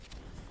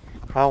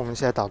好，我们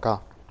现在祷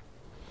告。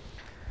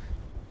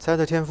亲爱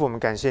的天父，我们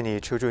感谢你，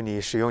求主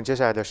你使用接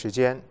下来的时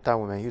间，带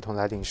我们一同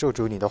来领受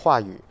主你的话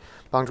语，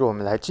帮助我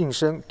们来晋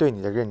升对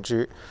你的认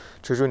知。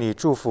求主你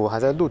祝福还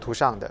在路途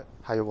上的，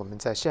还有我们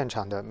在现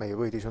场的每一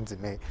位弟兄姊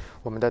妹。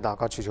我们的祷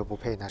告祈求不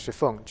配，乃是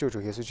奉救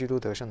主耶稣基督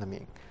得胜的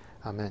名，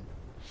阿们。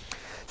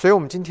所以我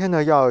们今天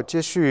呢，要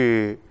接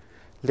续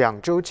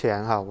2周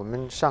前我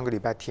们上个礼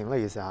拜停了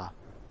一次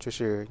就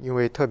是因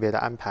为特别的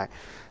安排，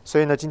所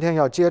以呢，今天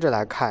要接着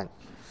来看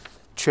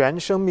全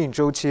生命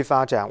周期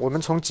发展。我们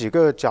从几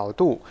个角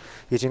度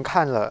已经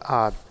看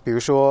了比如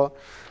说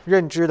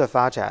认知的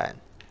发展，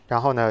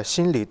然后呢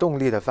心理动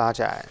力的发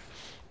展，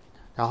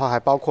然后还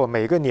包括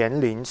每个年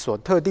龄所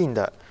特定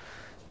的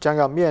将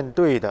要面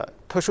对的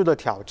特殊的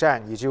挑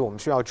战，以及我们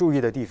需要注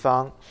意的地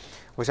方。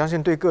我相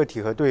信对个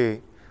体和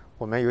对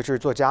我们尤其是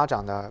做家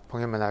长的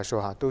朋友们来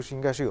说都是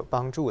应该是有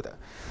帮助的。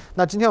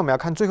那今天我们要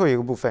看最后一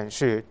个部分，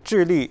是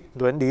智力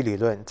伦理理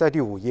论，在第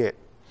5页。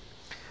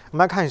我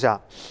们来看一下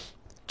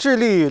智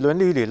力伦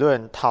理理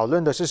论讨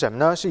论的是什么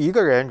呢？是一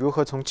个人如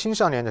何从青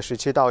少年的时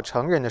期到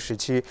成人的时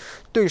期，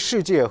对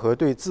世界和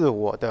对自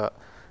我的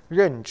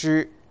认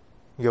知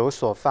有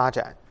所发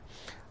展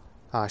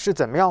是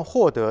怎么样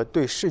获得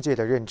对世界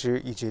的认知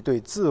以及对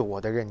自我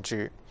的认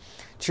知。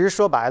其实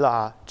说白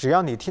了只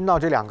要你听到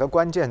这2个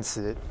关键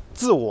词，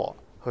自我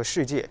和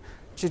世界，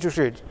这就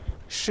是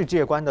世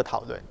界观的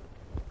讨论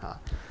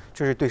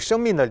就是对生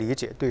命的理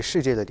解，对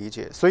世界的理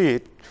解。所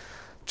以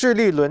智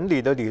力伦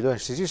理的理论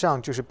实际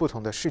上就是不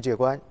同的世界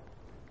观。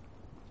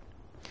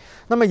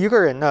那么一个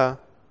人呢，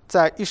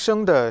在一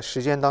生的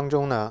时间当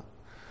中呢，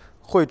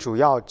会主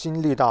要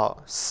经历到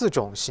4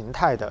种形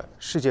态的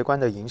世界观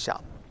的影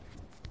响，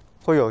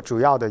会有主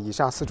要的以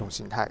下4种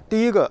形态。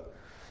第一个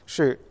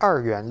是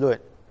二元论。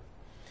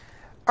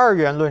二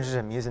元论是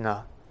什么意思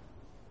呢？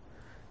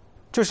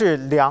就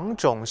是2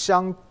种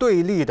相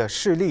对立的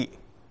势力、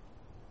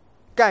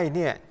概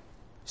念、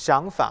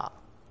想法、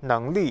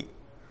能力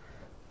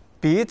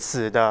彼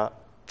此的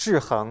制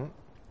衡、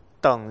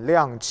等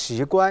量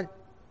齐观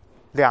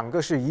，2个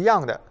是一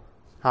样的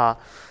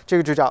这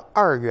个就叫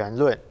二元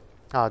论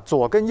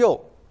左跟右，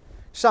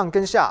上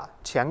跟下，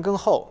前跟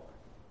后，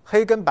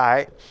黑跟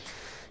白，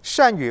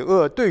善与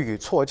恶，对与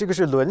错，这个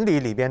是伦理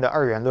里边的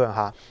二元论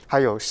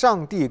还有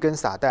上帝跟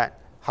撒旦，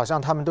好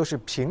像他们都是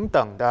平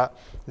等的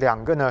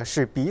，2个呢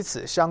是彼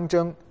此相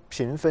争、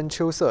平分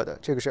秋色的，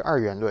这个是二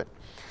元论。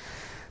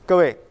各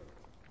位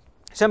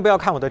先不要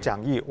看我的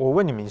讲义，我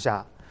问你们一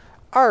下，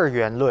二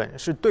元论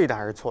是对的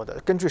还是错的？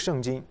根据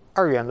圣经，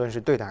二元论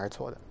是对的还是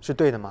错的？是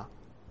对的吗？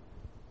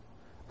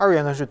二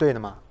元论是对的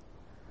吗？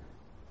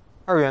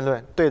二元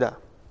论对的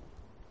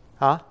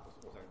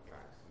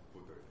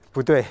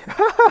不对它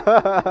不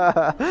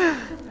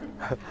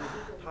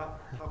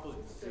是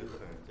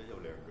很有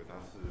2个，但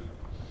是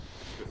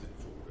一个是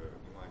主的，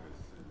另外一个是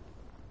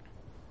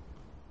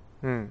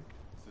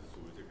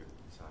属于这个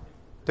下面。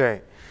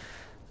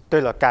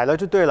对了，改了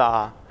就对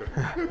了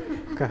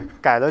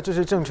改了就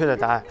是正确的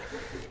答案，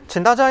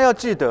请大家要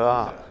记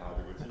得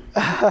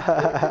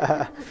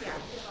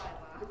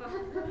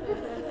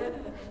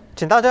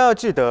请大家要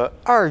记得，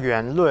二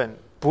元论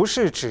不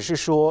是只是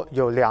说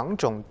有2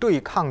种对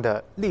抗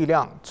的力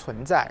量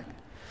存在，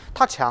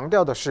它强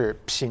调的是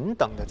平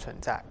等的存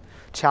在，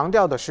强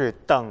调的是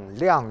等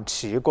量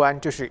齐观，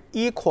就是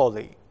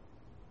equally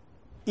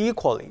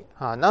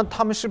那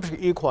他们是不是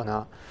equal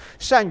呢？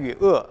善与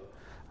恶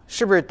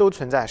是不是都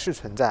存在？是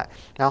存在。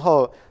然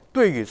后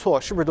对与错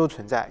是不是都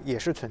存在？也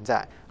是存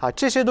在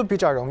这些都比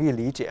较容易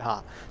理解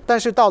但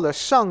是到了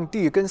上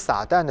帝跟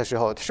撒旦的时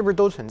候，是不是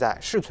都存在？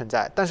是存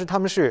在。但是他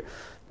们是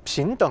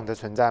平等的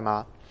存在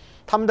吗？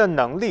他们的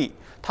能力、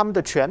他们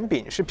的权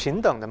柄是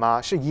平等的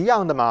吗？是一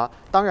样的吗？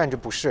当然就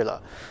不是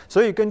了。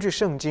所以根据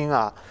圣经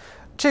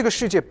这个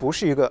世界不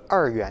是一个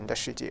二元的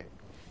世界，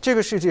这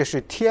个世界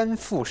是天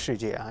赋世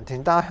界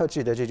请大家要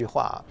记得这句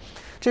话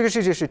这个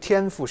世界是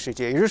天赋世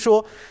界，也就是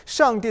说，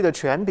上帝的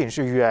权柄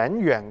是远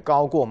远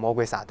高过魔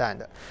鬼撒旦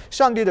的，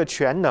上帝的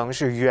全能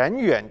是远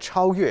远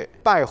超越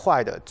败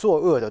坏的、作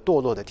恶的、堕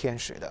落的天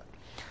使的。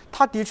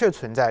它的确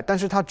存在，但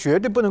是它绝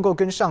对不能够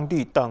跟上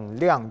帝等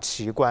量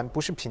齐观，不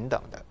是平等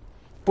的，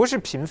不是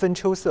平分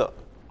秋色，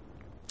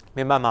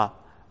明白吗？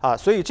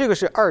所以这个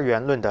是二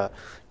元论的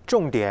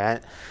重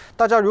点。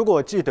大家如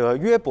果记得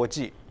约伯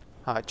记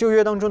旧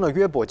约当中的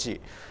约伯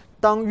记，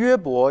当约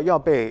伯要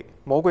被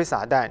魔鬼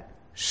撒旦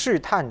试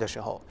探的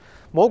时候，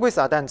魔鬼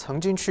撒旦曾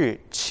经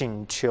去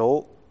请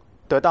求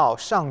得到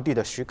上帝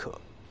的许可，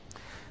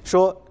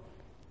说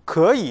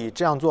可以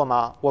这样做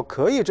吗？我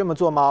可以这么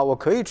做吗？我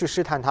可以去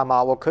试探他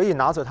吗？我可以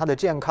拿走他的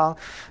健康，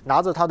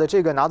拿走他的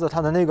这个，拿走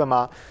他的那个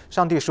吗？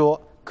上帝说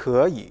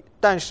可以，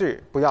但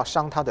是不要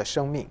伤他的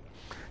生命。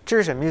这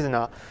是什么意思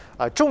呢？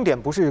重点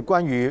不是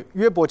关于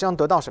约伯将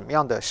得到什么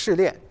样的试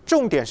炼，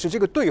重点是这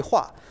个对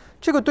话。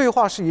这个对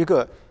话是一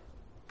个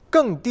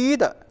更低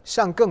的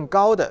向更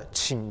高的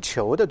请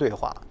求的对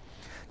话，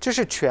这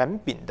是权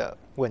柄的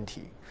问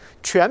题。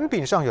权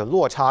柄上有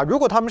落差，如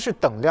果他们是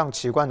等量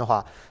齐观的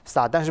话，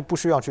撒旦是不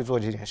需要去做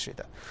这件事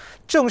的。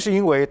正是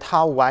因为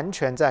他完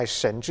全在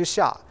神之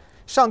下，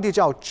上帝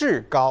叫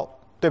至高，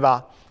对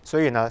吧？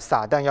所以呢，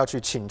撒旦要去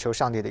请求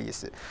上帝的意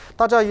思。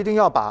大家一定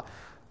要把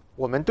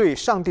我们对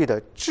上帝的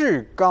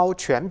至高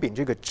权柄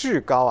这个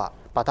至高啊，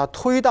把它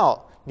推到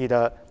你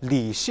的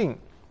理性、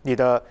你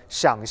的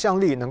想象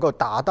力能够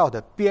达到的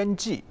边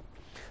际，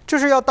就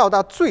是要到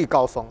达最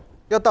高峰。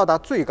要到达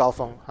最高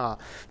峰啊，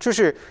就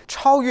是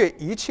超越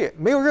一切，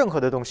没有任何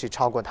的东西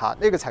超过它，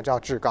那个才叫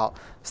至高。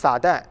撒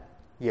旦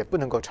也不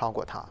能够超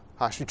过它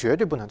啊，是绝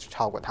对不能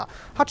超过它。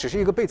它只是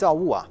一个被造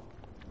物啊。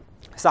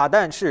撒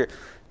旦是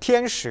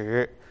天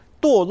使，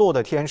堕落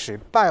的天使，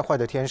败坏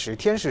的天使。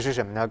天使是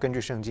什么呢？根据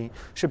圣经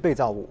是被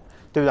造物，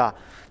对不对？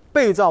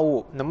被造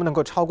物能不能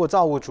够超过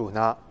造物主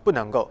呢？不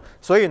能够。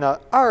所以呢，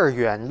二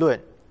元论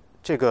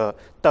这个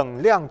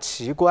等量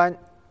齐观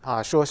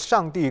啊，说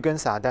上帝跟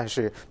撒旦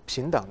是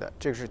平等的，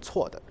这个是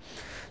错的。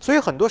所以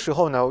很多时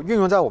候呢，运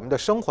用在我们的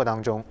生活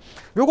当中，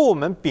如果我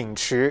们秉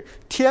持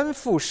天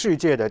赋世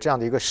界的这样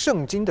的一个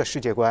圣经的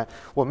世界观，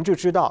我们就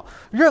知道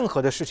任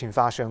何的事情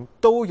发生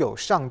都有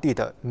上帝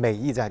的美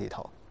意在里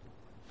头，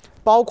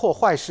包括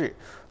坏事，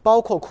包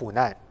括苦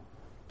难，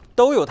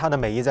都有他的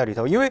美意在里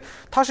头，因为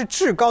他是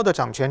至高的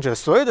掌权者，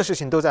所有的事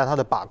情都在他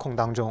的把控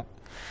当中。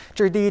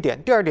这是第一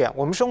点。第二点，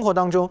我们生活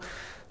当中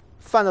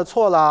犯了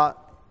错啦，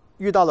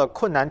遇到了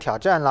困难挑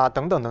战啦，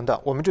等等等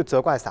等，我们就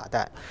责怪撒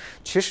旦。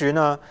其实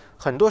呢，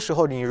很多时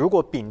候你如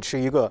果秉持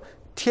一个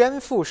天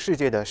赋世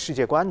界的世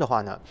界观的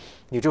话呢，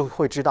你就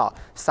会知道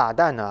撒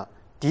旦呢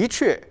的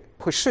确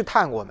会试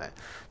探我们，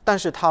但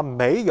是它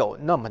没有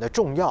那么的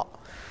重要。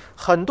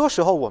很多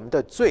时候我们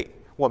的罪，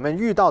我们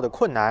遇到的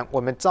困难，我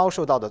们遭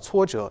受到的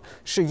挫折，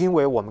是因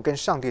为我们跟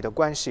上帝的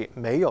关系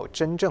没有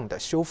真正的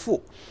修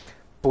复，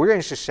不认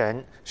识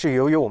神，是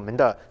由于我们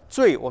的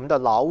罪，我们的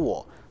老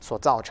我所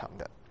造成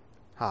的。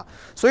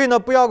所以呢，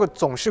不要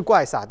总是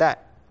怪撒旦，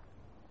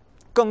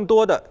更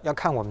多的要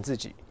看我们自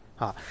己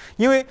啊，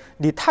因为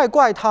你太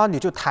怪他，你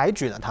就抬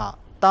举了他，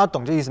大家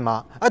懂这意思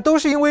吗？都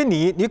是因为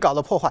你搞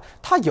了破坏，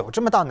他有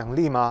这么大能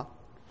力吗？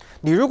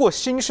你如果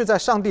心是在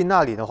上帝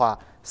那里的话，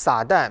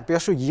撒旦不要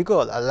说一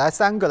个了，来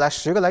3个，来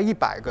10个，来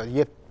100个，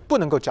也不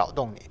能够搅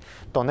动你，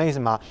懂那意思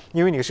吗？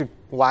因为你是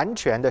完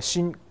全的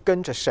心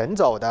跟着神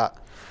走的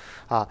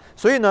啊，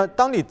所以呢，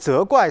当你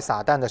责怪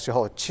撒旦的时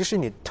候，其实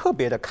你特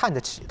别的看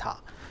得起他。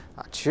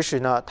其实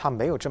呢，它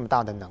没有这么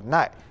大的能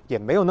耐，也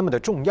没有那么的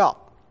重要，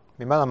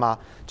明白了吗？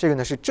这个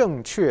呢是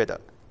正确的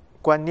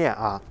观念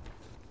啊，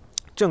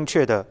正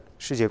确的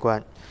世界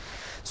观。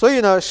所以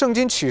呢，圣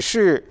经启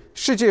示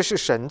世界是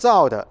神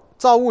造的，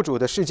造物主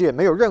的世界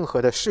没有任何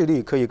的势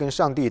力可以跟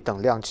上帝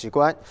等量齐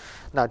观。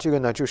那这个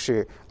呢，就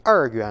是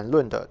二元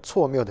论的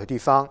错谬的地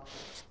方。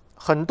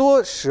很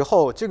多时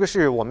候，这个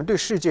是我们对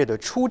世界的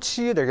初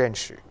期的认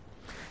识，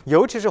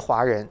尤其是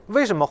华人。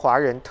为什么华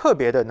人特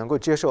别的能够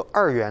接受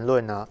二元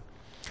论呢？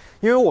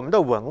因为我们的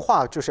文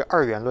化就是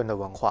二元论的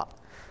文化，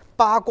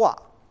八卦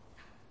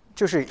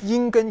就是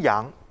阴跟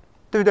阳，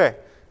对不对？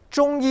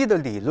中医的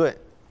理论，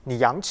你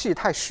阳气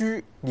太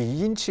虚，你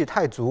阴气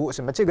太足，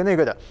什么这个那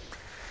个的。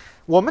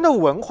我们的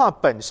文化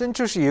本身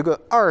就是一个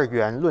二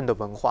元论的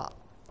文化，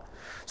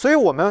所以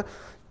我们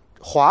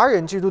华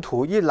人基督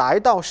徒一来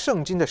到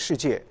圣经的世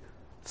界，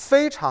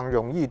非常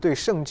容易对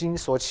圣经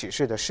所启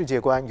示的世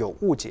界观有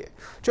误解，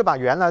就把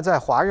原来在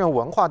华人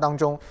文化当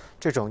中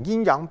这种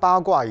阴阳八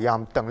卦一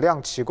样等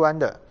量齐观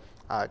的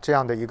这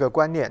样的一个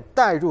观念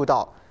带入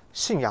到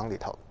信仰里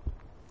头。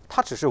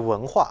它只是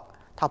文化，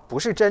它不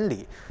是真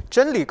理。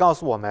真理告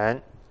诉我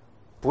们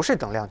不是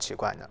等量齐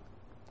观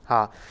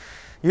的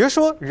也就是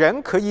说，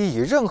人可以以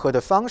任何的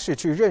方式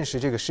去认识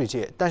这个世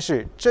界，但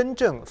是真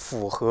正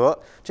符合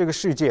这个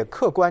世界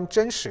客观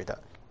真实的，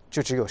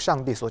就只有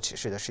上帝所启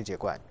示的世界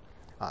观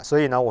所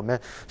以呢，我们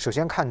首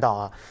先看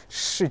到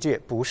世界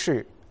不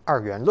是二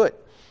元论。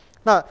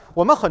那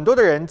我们很多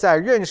的人在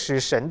认识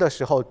神的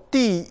时候，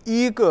第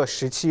一个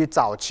时期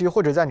早期，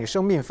或者在你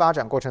生命发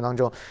展过程当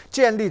中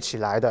建立起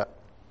来的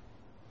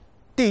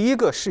第一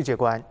个世界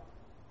观，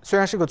虽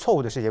然是个错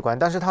误的世界观，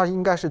但是它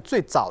应该是最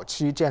早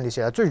期建立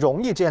起来、最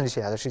容易建立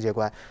起来的世界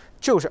观，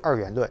就是二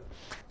元论。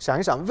想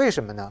一想为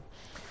什么呢？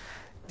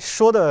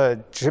说的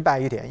直白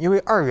一点，因为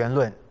二元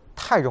论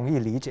太容易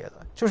理解了，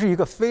就是一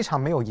个非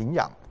常没有营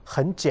养、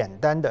很简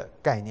单的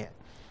概念，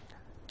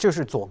就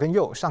是左跟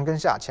右、上跟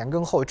下、前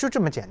跟后，就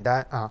这么简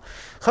单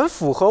很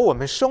符合我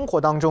们生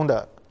活当中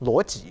的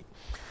逻辑，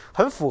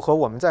很符合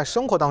我们在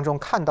生活当中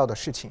看到的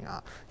事情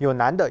有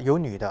男的，有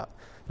女的，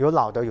有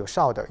老的，有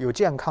少的，有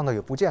健康的，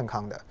有不健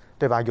康的，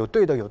对吧？有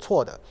对的，有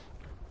错的。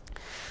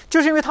就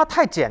是因为它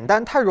太简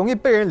单，太容易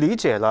被人理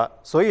解了，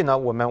所以呢，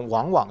我们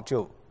往往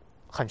就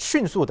很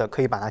迅速的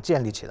可以把它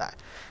建立起来。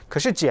可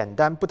是简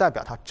单不代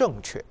表它正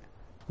确，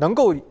能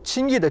够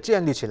轻易的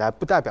建立起来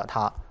不代表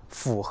它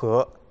符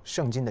合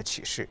圣经的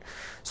启示。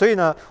所以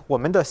呢，我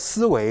们的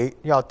思维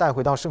要带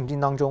回到圣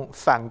经当中，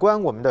反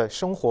观我们的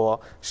生活，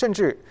甚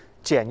至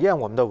检验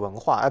我们的文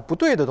化，不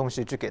对的东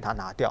西就给它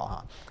拿掉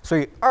所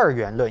以二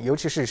元论，尤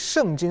其是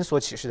圣经所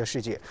启示的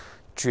世界，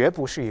绝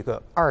不是一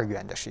个二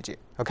元的世界。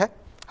 OK，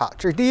 好，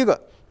这是第一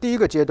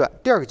个阶段。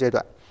第二个阶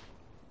段，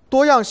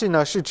多样性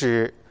呢，是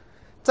指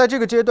在这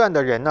个阶段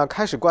的人呢，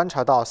开始观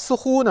察到，似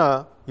乎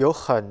呢有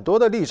很多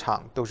的立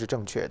场都是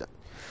正确的。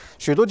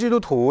许多基督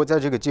徒在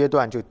这个阶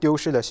段就丢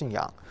失了信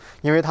仰，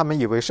因为他们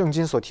以为圣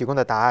经所提供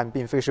的答案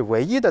并非是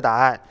唯一的答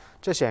案，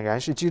这显然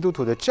是基督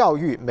徒的教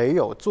育没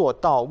有做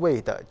到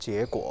位的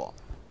结果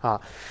啊。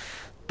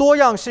多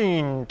样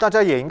性大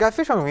家也应该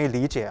非常容易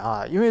理解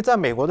啊，因为在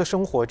美国的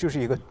生活就是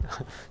一个，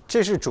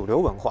这是主流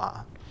文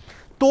化，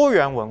多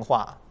元文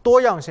化、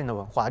多样性的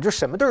文化，就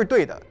什么都是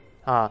对的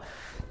啊。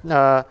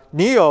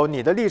你有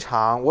你的立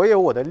场，我也有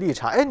我的立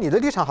场，哎，你的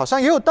立场好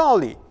像也有道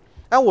理，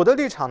哎，我的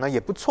立场呢也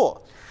不错。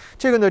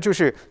这个呢，就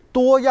是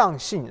多样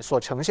性所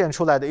呈现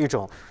出来的一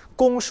种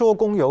公说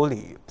公有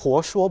理，婆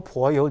说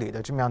婆有理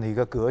的这么样的一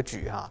个格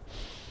局啊。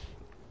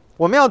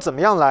我们要怎么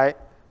样来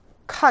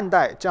看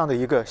待这样的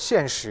一个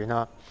现实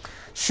呢？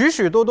许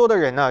许多多的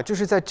人呢，就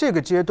是在这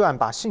个阶段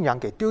把信仰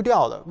给丢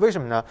掉了。为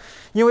什么呢？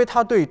因为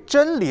他对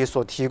真理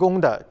所提供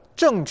的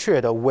正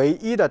确的唯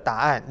一的答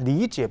案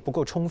理解不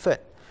够充分，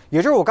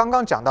也就是我刚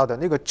刚讲到的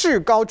那个至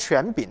高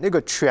权柄、那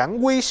个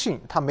权威性，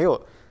他没有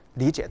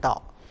理解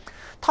到。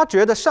他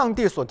觉得上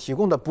帝所提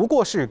供的不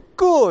过是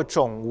各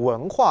种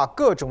文化、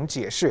各种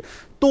解释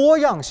多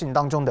样性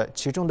当中的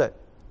其中的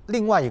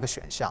另外一个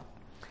选项。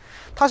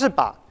他是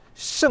把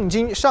圣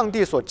经、上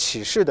帝所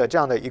启示的这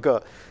样的一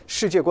个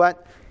世界观，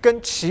跟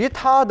其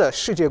他的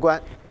世界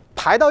观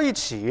排到一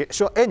起，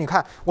说：哎，你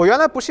看，我原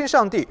来不信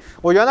上帝，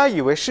我原来以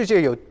为世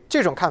界有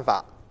这种看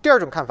法、第二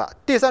种看法、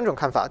第三种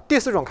看法、第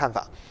四种看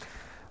法，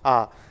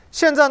啊，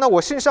现在呢，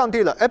我信上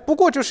帝了，哎，不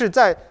过就是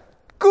在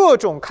各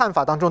种看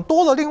法当中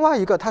多了另外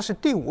一个，它是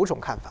第五种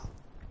看法。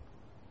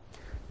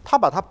他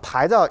把它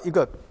排到一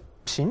个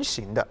平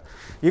行的，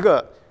一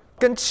个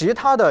跟其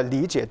他的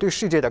理解对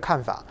世界的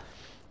看法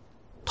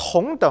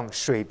同等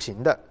水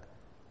平的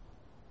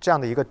这样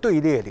的一个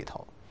队列里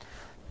头，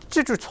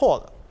这就错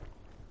了。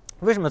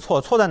为什么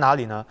错？错在哪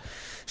里呢？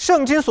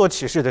圣经所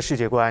启示的世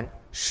界观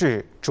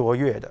是卓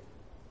越的，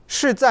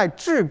是在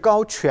至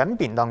高权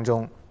柄当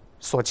中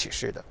所启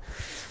示的，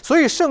所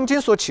以圣经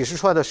所启示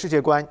出来的世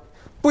界观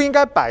不应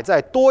该摆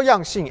在多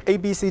样性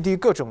A、B、C、D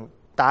各种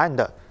答案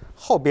的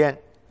后边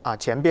啊，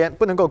前边，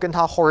不能够跟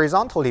它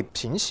horizontally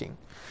平行，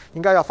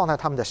应该要放在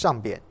它们的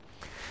上边，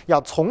要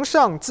从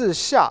上至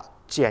下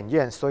检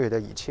验所有的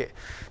一切，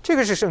这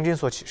个是圣经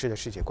所启示的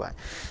世界观。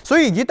所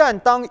以一旦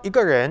当一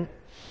个人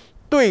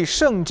对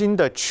圣经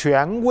的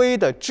权威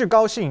的至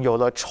高性有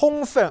了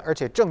充分而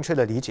且正确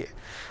的理解，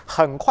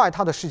很快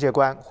他的世界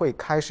观会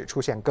开始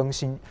出现更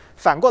新。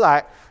反过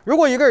来，如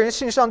果一个人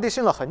信上帝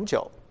信了很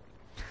久，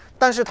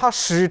但是他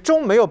始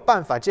终没有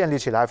办法建立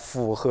起来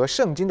符合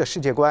圣经的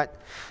世界观，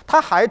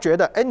他还觉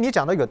得，哎，你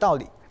讲的有道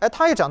理，哎，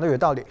他也讲的有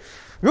道理。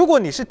如果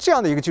你是这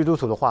样的一个基督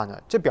徒的话呢，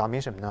这表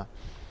明什么呢？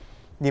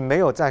你没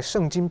有在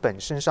圣经本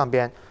身上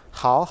边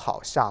好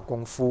好下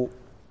功夫，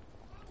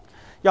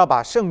要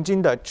把圣经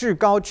的至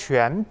高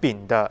权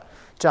柄的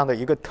这样的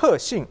一个特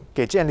性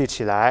给建立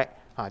起来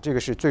啊，这个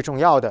是最重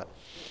要的。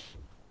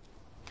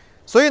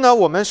所以呢，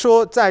我们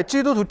说在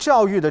基督徒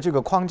教育的这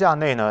个框架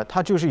内呢，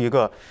它就是一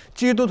个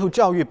基督徒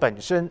教育本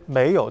身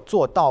没有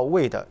做到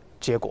位的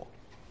结果。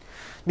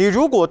你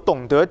如果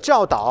懂得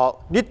教导，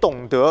你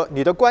懂得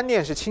你的观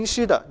念是清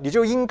晰的，你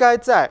就应该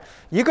在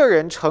一个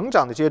人成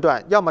长的阶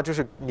段，要么就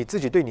是你自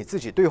己对你自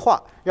己对话，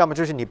要么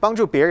就是你帮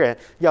助别人，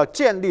要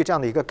建立这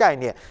样的一个概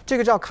念，这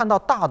个叫看到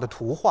大的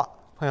图画。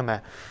朋友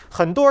们，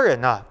很多人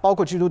呢，包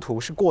括基督徒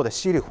是过得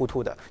稀里糊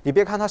涂的。你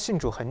别看他信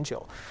主很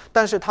久，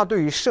但是他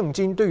对于圣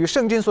经、对于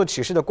圣经所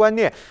启示的观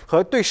念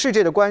和对世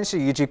界的关系，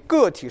以及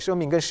个体生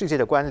命跟世界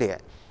的关联，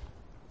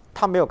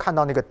他没有看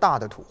到那个大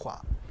的图画。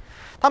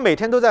他每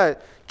天都在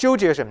纠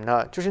结什么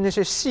呢？就是那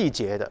些细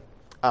节的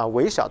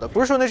微小的，不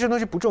是说那些东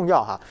西不重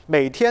要哈。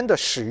每天的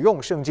使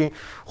用圣经，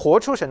活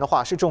出神的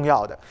话是重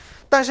要的。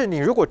但是你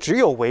如果只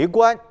有微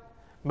观，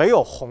没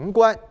有宏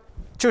观，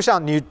就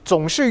像你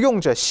总是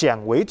用着显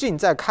微镜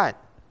在看，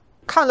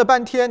看了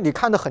半天，你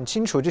看得很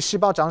清楚这细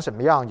胞长什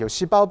么样，有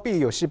细胞壁，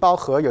有细胞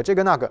核，有这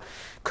个那个，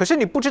可是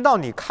你不知道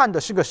你看的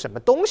是个什么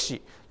东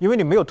西，因为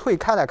你没有退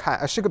开来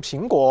看，是个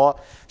苹果，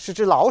是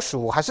只老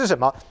鼠，还是什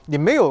么，你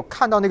没有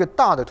看到那个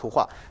大的图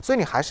画，所以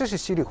你还是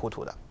稀里糊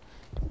涂的。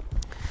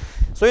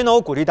所以呢，我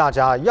鼓励大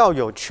家要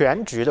有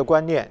全局的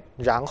观念，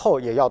然后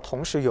也要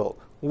同时有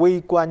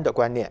微观的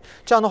观念，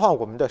这样的话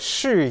我们的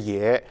视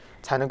野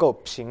才能够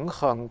平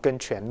衡跟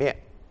全面。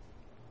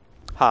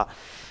好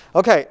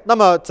 ，OK， 那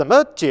么怎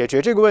么解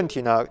决这个问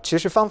题呢？其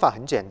实方法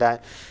很简单，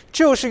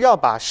就是要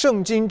把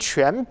圣经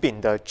权柄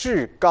的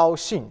至高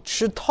性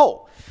吃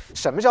透。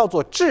什么叫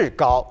做至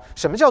高？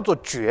什么叫做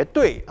绝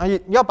对？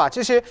你要把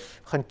这些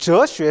很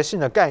哲学性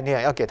的概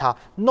念要给它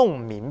弄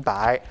明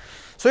白。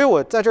所以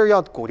我在这儿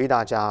要鼓励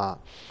大家，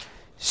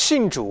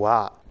信主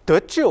得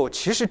救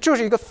其实就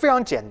是一个非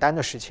常简单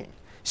的事情。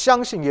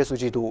相信耶稣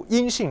基督，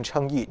因信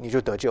称义，你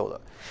就得救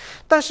了。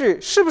但是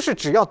是不是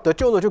只要得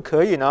救了就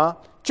可以呢？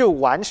就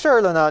完事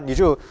儿了呢？你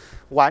就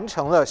完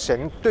成了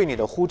神对你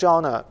的呼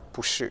召呢？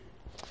不是，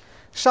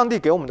上帝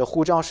给我们的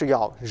呼召是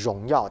要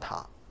荣耀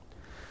他，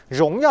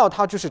荣耀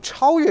他就是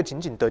超越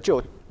仅仅得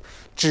救。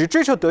只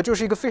追求得救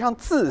是一个非常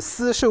自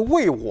私，是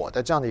为我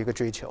的这样的一个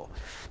追求。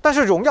但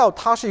是荣耀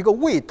他是一个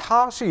为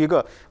他，是一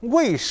个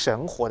为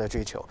神活的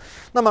追求。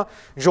那么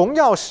荣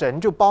耀神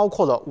就包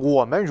括了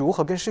我们如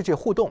何跟世界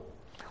互动，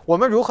我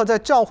们如何在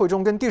教会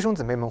中跟弟兄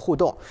姊妹们互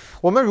动，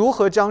我们如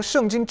何将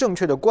圣经正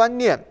确的观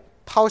念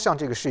抛向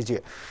这个世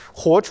界，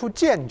活出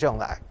见证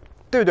来，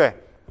对不对？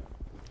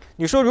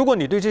你说如果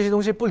你对这些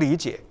东西不理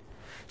解，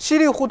稀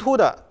里糊涂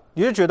的，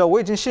你就觉得我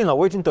已经信了，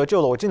我已经得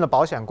救了，我进了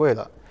保险柜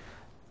了，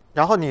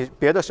然后你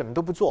别的什么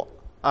都不做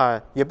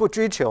也不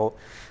追求，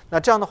那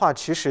这样的话，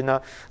其实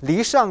呢，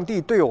离上帝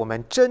对我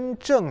们真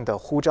正的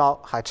呼召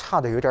还差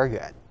得有点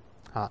远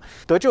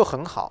得救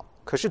很好，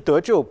可是得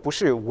救不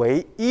是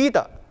唯一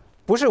的，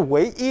不是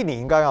唯一你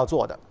应该要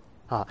做的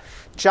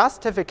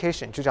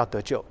justification 就叫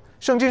得救。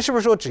圣经是不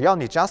是说只要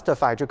你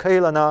justify 就可以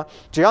了呢？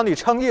只要你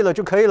称义了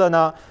就可以了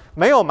呢？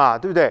没有嘛，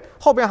对不对？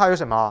后边还有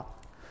什么？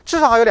至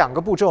少还有2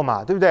个步骤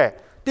嘛，对不对？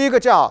第一个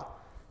叫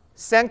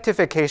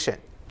sanctification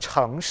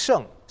成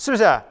圣，是不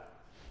是？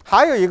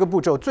还有一个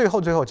步骤，最后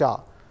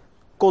叫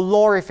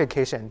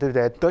glorification， 对不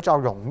对？得着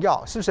荣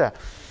耀，是不是？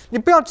你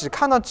不要只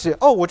看到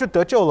我就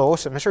得救了，我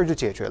什么事儿就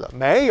解决了，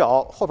没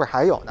有，后边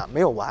还有呢，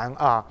没有完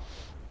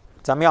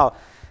咱们要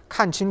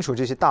看清楚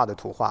这些大的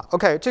图画。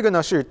 OK， 这个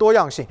呢是多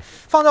样性，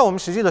放在我们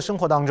实际的生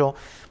活当中，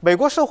美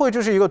国社会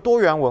就是一个多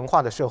元文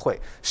化的社会，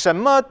什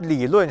么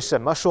理论、什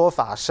么说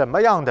法、什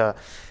么样的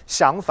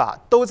想法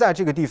都在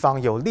这个地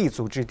方有立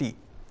足之地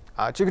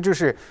这个就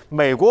是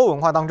美国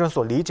文化当中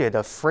所理解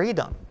的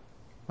freedom。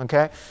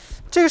 OK，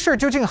 这个事儿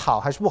究竟好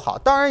还是不好？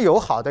当然有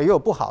好的也有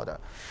不好的。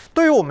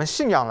对于我们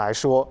信仰来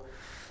说，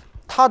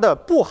它的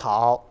不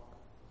好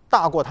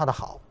大过它的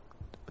好。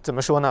怎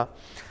么说呢？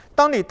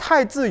当你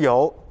太自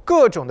由，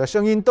各种的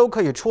声音都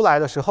可以出来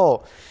的时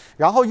候，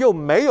然后又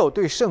没有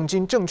对圣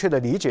经正确的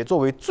理解作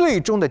为最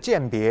终的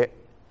鉴别，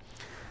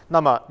那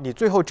么你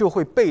最后就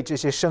会被这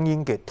些声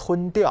音给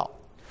吞掉。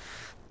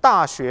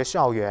大学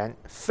校园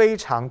非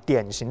常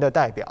典型的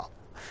代表，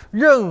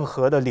任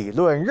何的理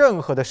论、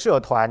任何的社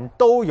团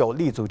都有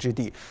立足之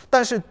地，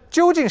但是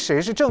究竟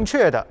谁是正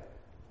确的，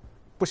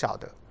不晓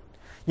得，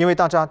因为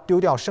大家丢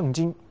掉圣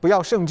经，不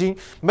要圣经，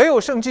没有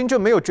圣经就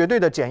没有绝对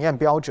的检验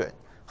标准，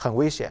很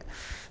危险。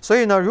所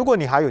以呢，如果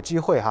你还有机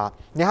会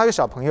你还有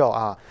小朋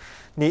友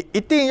你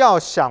一定要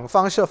想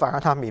方设法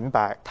让他明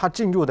白，他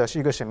进入的是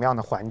一个什么样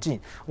的环境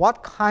 ，What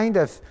kind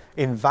of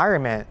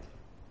environment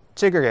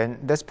这个人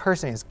this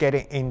person is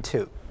getting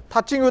into，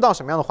 他进入到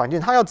什么样的环境，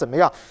他要怎么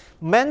样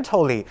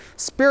mentally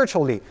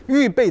spiritually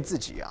预备自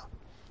己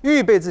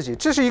预备自己，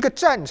这是一个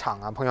战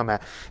场朋友们，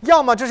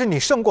要么就是你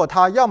胜过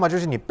他，要么就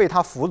是你被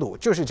他俘虏，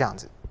就是这样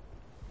子。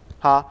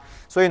好，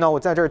所以呢，我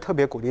在这儿特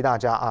别鼓励大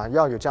家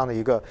要有这样的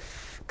一个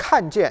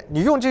看见，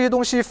你用这些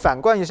东西反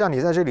观一下你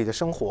在这里的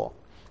生活，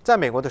在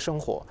美国的生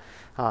活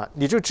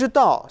你就知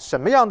道什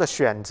么样的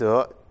选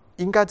择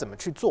应该怎么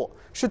去做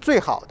是最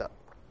好的。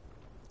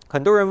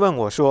很多人问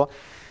我说，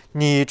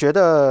你觉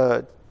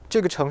得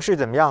这个城市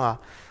怎么样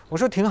我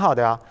说挺好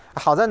的呀。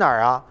好在哪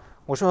儿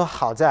我说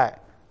好在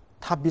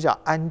它比较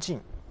安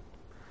静，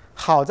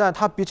好在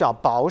它比较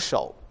保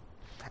守。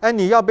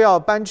你要不要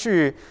搬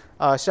去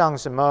像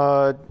什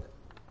么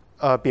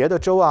别的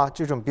州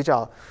这种比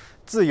较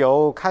自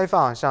由开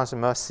放，像什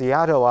么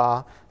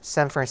Seattle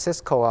San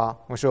Francisco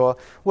我说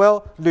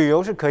Well 旅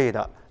游是可以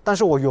的，但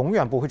是我永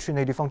远不会去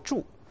那地方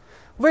住。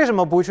为什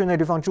么不会去那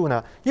地方住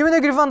呢？因为那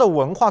个地方的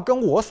文化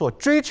跟我所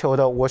追求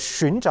的、我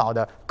寻找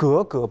的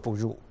格格不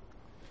入，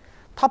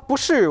它不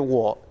是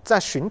我在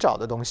寻找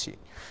的东西。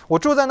我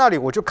住在那里，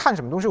我就看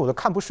什么东西我都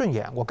看不顺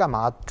眼，我干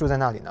嘛住在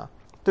那里呢？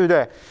对不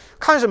对？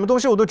看什么东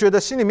西我都觉得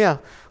心里面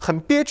很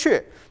憋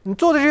屈，你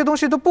做的这些东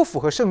西都不符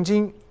合圣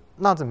经，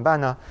那怎么办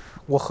呢？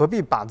我何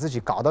必把自己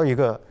搞到一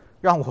个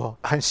让我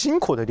很辛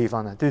苦的地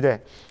方呢？对不对？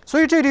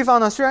所以这个地方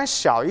呢，虽然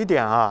小一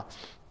点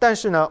但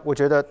是呢，我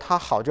觉得它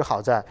好就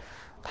好在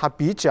它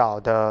比较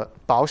的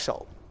保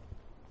守。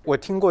我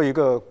听过一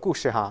个故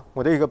事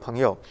我的一个朋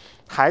友，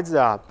孩子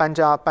搬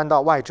家搬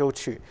到外州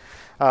去，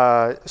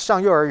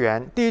上幼儿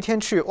园，第一天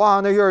去，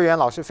哇，那幼儿园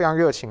老师非常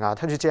热情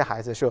他去接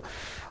孩子说，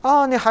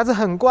你孩子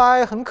很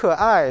乖很可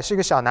爱，是一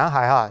个小男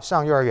孩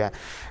上幼儿园。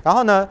然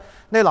后呢，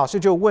那老师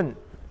就问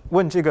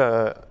我这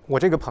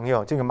个朋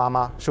友这个妈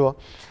妈说，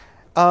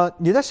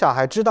你的小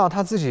孩知道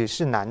他自己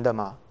是男的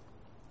吗？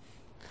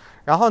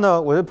然后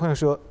呢，我的朋友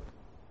说，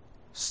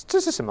这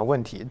是什么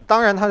问题？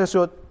当然他就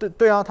说，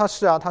对他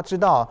是他知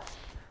道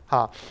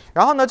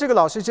然后呢，这个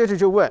老师接着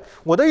就问，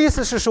我的意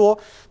思是说，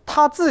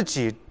他自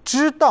己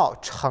知道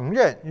承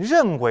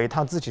认为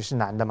他自己是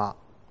男的吗？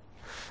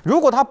如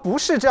果他不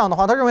是这样的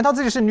话，他认为他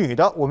自己是女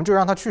的，我们就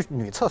让他去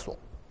女厕所。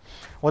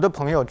我的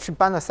朋友去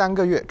搬了3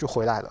个月就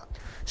回来了，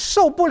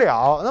受不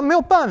了，那没有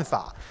办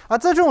法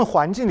在这种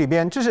环境里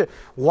边，就是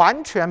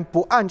完全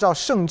不按照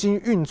圣经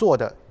运作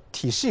的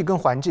体系跟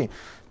环境，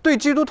对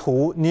基督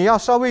徒你要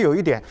稍微有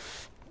一点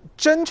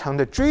真诚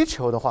的追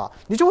求的话，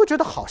你就会觉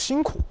得好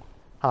辛苦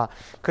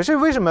可是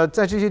为什么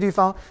在这些地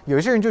方有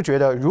一些人就觉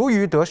得如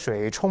鱼得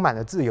水，充满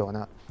了自由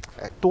呢？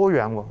多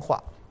元文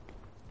化，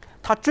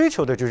他追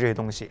求的就是这些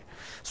东西，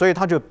所以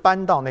他就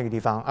搬到那个地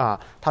方啊，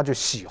他就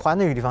喜欢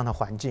那个地方的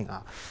环境啊。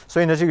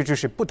所以呢，这个就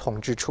是不同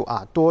之处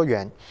啊，多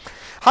元。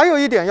还有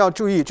一点要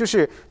注意，就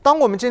是当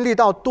我们经历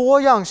到多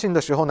样性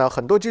的时候呢，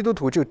很多基督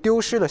徒就丢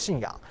失了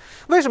信仰。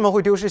为什么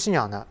会丢失信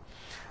仰呢？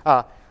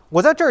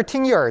我在这儿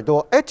听一耳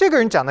朵，这个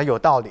人讲的有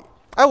道理。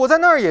我在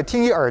那儿也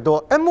听一耳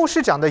朵，牧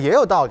师讲的也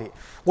有道理。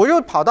我又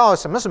跑到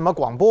什么什么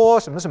广播、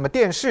什么什么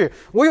电视，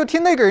我又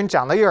听那个人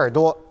讲了一耳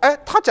朵，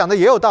他讲的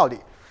也有道理。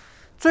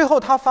最后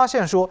他发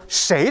现说，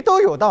谁都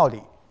有道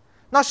理，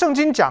那圣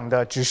经讲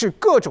的只是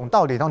各种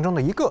道理当中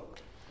的一个，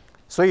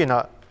所以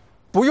呢，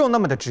不用那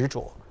么的执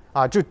着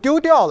啊，就丢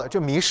掉了，就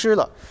迷失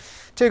了。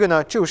这个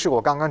呢，就是我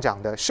刚刚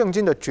讲的圣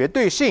经的绝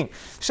对性、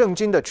圣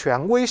经的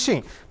权威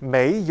性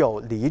没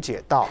有理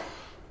解到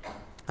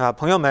啊，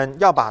朋友们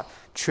要把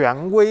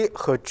权威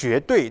和绝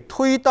对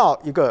推到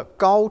一个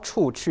高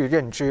处去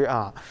认知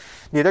啊！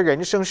你的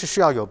人生是需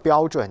要有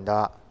标准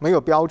的，没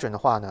有标准的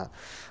话呢，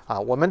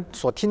我们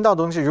所听到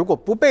的东西如果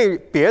不被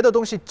别的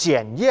东西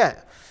检验，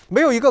没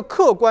有一个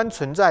客观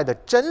存在的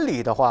真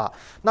理的话，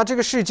那这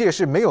个世界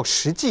是没有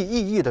实际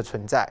意义的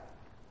存在。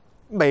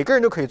每个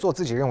人都可以做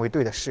自己认为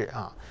对的事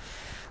啊。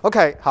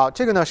OK， 好，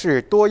这个呢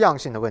是多样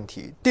性的问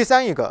题。第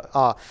三一个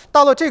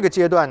到了这个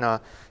阶段呢，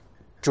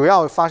主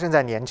要发生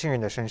在年轻人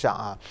的身上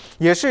啊，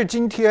也是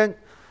今天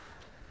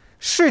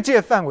世界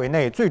范围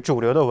内最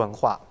主流的文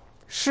化。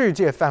世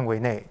界范围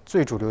内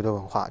最主流的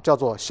文化叫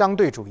做相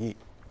对主义。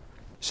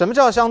什么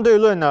叫相对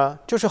论呢？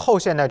就是后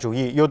现代主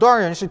义。有多少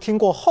人是听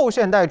过后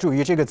现代主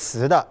义这个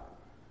词的？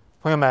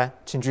朋友们，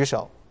请举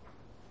手。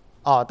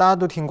大家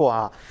都听过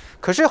啊。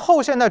可是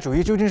后现代主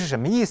义究竟是什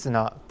么意思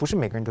呢？不是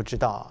每个人都知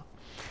道啊。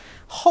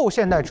后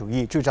现代主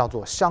义就叫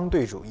做相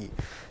对主义，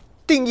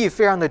定义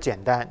非常的简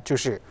单，就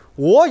是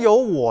我有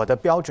我的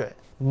标准，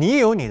你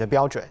有你的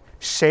标准，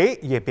谁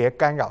也别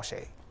干扰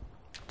谁，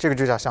这个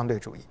就叫相对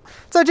主义。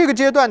在这个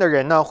阶段的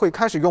人呢，会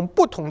开始用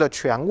不同的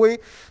权威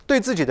对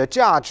自己的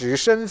价值、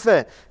身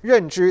份、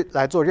认知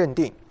来做认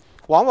定，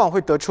往往会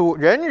得出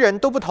人人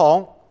都不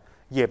同，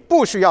也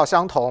不需要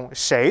相同，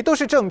谁都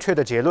是正确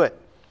的结论。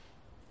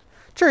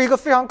这是一个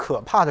非常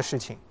可怕的事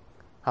情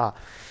啊！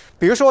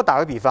比如说，我打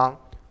个比方，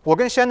我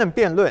跟 Shannon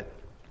辩论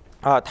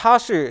他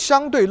是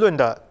相对论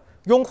的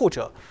拥护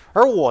者，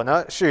而我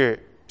呢是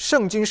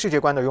圣经世界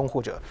观的拥护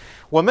者。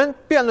我们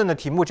辩论的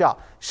题目叫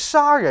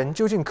杀人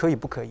究竟可以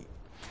不可以。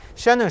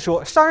 Shannon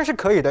说杀人是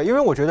可以的，因为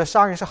我觉得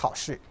杀人是好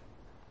事。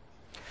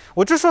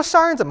我就说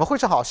杀人怎么会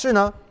是好事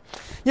呢？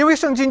因为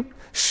圣经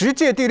10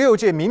诫第6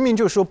诫明明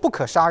就说不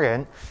可杀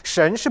人，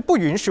神是不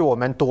允许我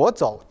们夺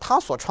走他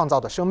所创造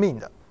的生命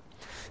的。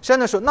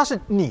 Shannon 说那是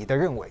你的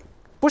认为，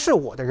不是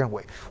我的认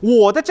为。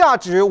我的价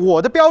值、我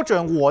的标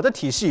准、我的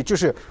体系就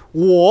是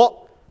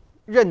我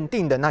认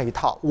定的那一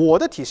套。我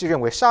的体系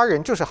认为杀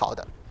人就是好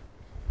的。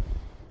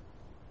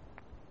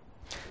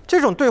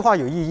这种对话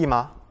有意义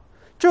吗？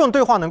这种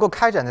对话能够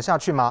开展得下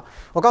去吗？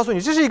我告诉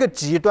你，这是一个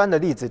极端的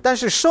例子，但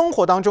是生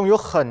活当中有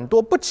很多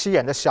不起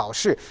眼的小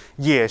事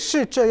也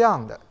是这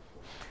样的。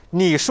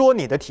你说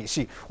你的体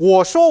系，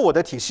我说我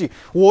的体系，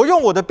我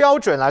用我的标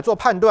准来做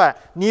判断，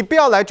你不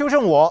要来纠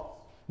正我，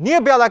你也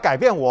不要来改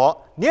变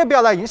我，你也不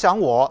要来影响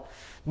我。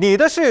你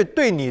的是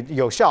对你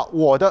有效，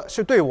我的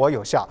是对我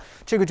有效，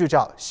这个就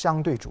叫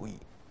相对主义。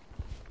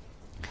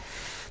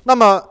那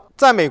么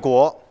在美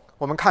国，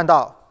我们看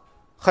到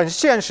很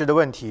现实的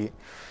问题，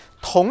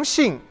同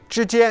性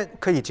之间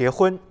可以结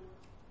婚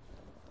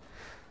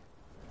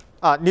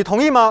你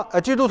同意吗？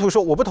基督徒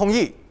说我不同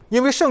意，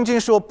因为圣经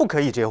说不可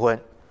以结婚。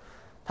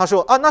他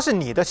说那是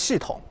你的系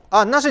统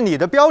那是你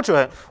的标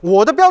准，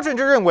我的标准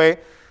就认为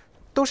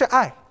都是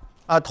爱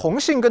同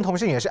性跟同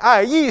性也是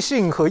爱，异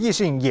性和异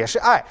性也是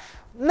爱，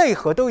内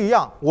核都一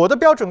样。我的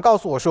标准告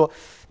诉我说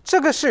这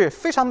个是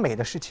非常美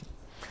的事情。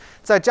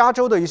在加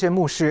州的一些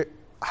牧师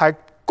还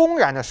公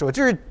然的说，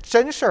这是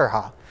真事儿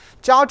哈。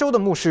加州的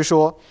牧师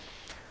说，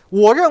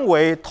我认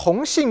为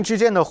同性之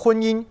间的婚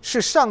姻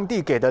是上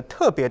帝给的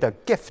特别的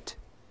gift，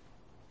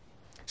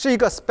 是一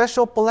个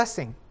special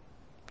blessing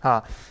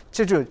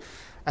这就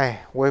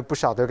我也不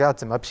晓得要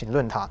怎么评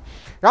论它。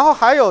然后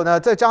还有呢，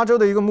在加州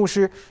的一个牧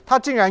师，他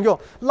竟然用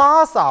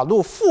拉撒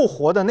路复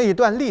活的那一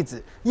段例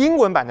子，英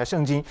文版的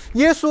圣经，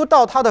耶稣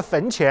到他的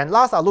坟前，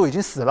拉撒路已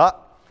经死了，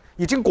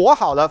已经裹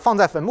好了，放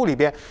在坟墓里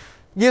边。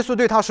耶稣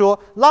对他说，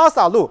拉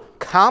撒路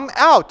come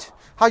out，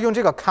 他用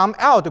这个 come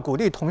out 鼓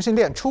励同性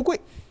恋出柜。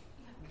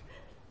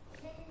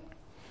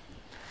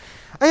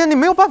你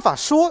没有办法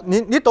说，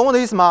你懂我的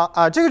意思吗？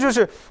这个就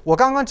是我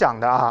刚刚讲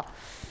的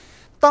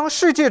当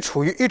世界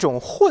处于一种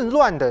混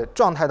乱的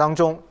状态当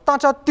中，大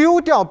家丢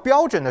掉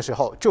标准的时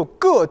候，就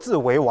各自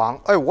为王。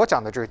我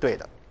讲的就是对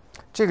的，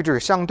这个就是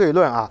相对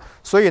论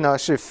所以呢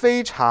是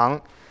非常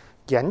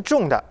严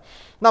重的。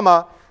那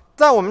么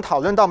在我们讨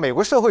论到美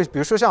国社会，比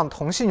如说像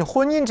同性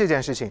婚姻这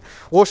件事情，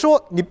我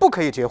说你不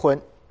可以结婚，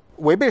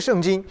违背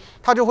圣经，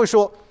他就会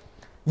说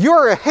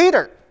You're a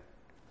hater，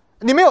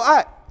 你没有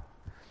爱，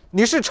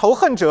你是仇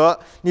恨者，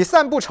你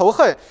散布仇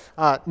恨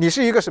你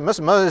是一个什么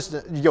什么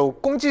有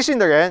攻击性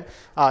的人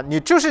你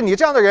就是你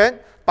这样的人，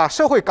把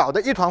社会搞得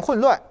一团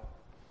混乱。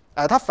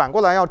他反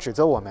过来要指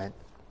责我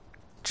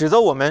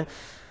们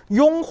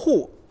拥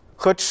护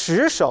和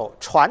持守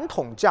传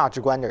统价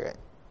值观的人。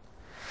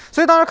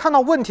所以大家看到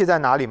问题在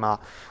哪里吗？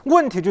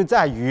问题就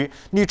在于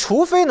你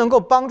除非能够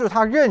帮助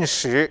他认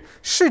识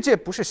世界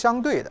不是相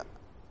对的，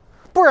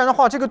不然的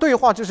话这个对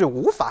话就是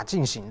无法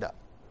进行的，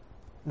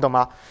你懂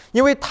吗？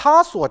因为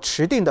他所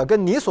持定的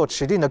跟你所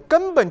持定的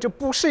根本就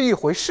不是一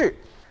回事。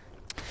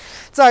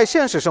在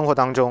现实生活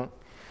当中，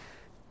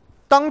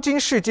当今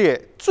世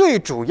界最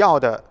主要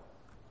的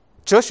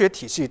哲学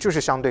体系就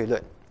是相对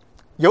论，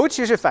尤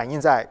其是反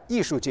映在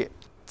艺术界。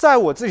在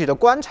我自己的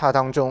观察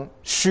当中，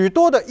许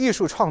多的艺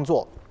术创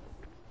作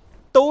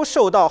都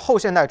受到后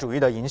现代主义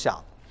的影响，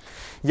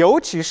尤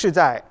其是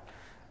在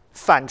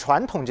反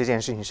传统这件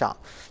事情上。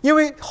因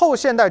为后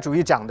现代主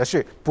义讲的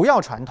是不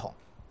要传统，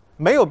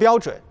没有标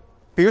准，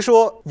比如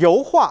说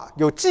油画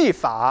有技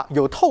法，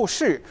有透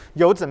视，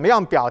有怎么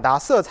样表达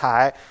色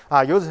彩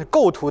有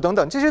构图等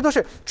等，这些都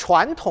是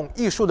传统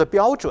艺术的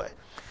标准。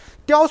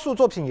雕塑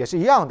作品也是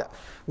一样的，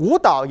舞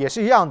蹈也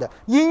是一样的，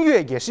音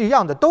乐也是一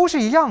样的，都是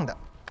一样的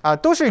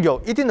都是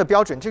有一定的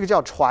标准，这个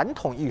叫传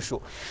统艺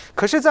术。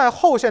可是在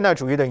后现代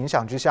主义的影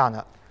响之下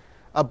呢，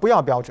不要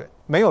标准，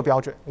没有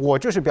标准，我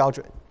就是标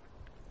准。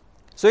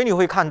所以你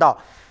会看到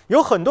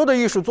有很多的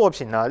艺术作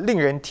品呢，令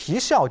人啼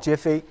笑皆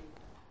非。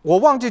我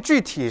忘记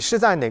具体是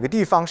在哪个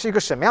地方，是一个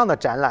什么样的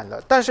展览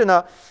了，但是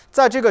呢，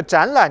在这个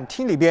展览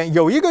厅里边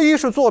有一个艺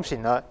术作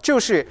品呢，就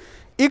是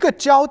一个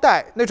胶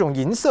带，那种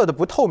银色的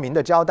不透明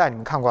的胶带，你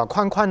们看过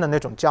宽宽的那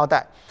种胶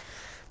带，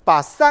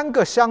把3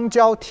个香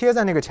蕉贴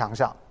在那个墙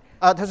上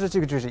他说这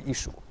个就是艺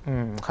术，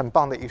很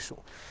棒的艺术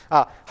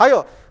还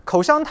有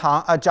口香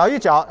糖嚼一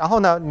嚼，然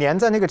后呢粘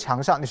在那个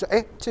墙上，你说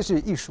这是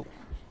艺术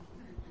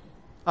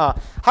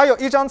还有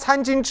一张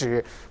餐巾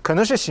纸，可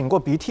能是擤过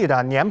鼻涕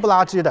的，黏不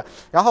拉几的，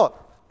然后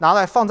拿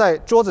来放在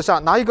桌子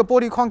上，拿一个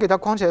玻璃框给它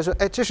框起来，说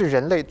这是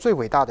人类最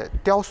伟大的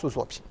雕塑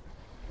作品。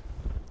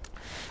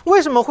为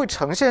什么会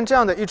呈现这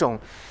样的一种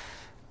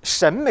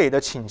审美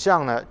的倾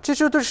向呢？这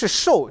些都是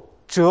受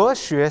哲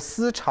学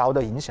思潮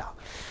的影响。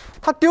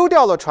它丢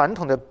掉了传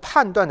统的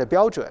判断的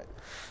标准，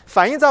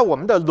反映在我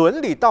们的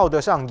伦理道德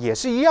上也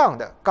是一样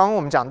的。刚刚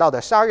我们讲到的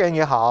杀人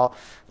也好，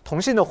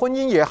同性的婚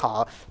姻也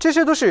好，这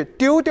些都是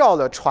丢掉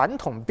了传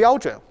统标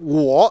准，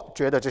我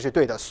觉得这是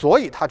对的，所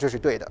以它就是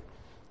对的。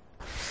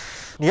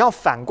你要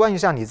反观一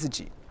下你自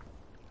己，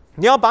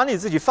你要把你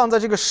自己放在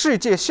这个世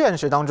界现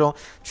实当中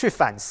去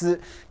反思，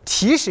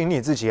提醒你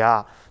自己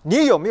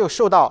你有没有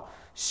受到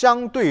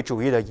相对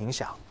主义的影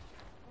响？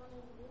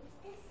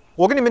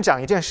我跟你们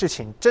讲一件事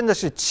情，真的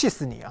是气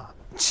死你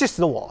气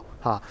死我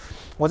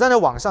我在那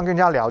网上跟人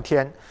家聊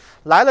天，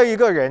来了一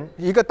个人，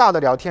一个大的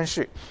聊天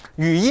室，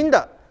语音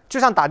的，就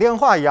像打电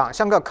话一样，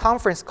像个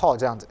conference call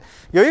这样子。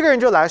有一个人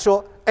就来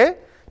说，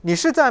你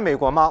是在美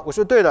国吗？我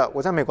说对的，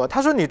我在美国。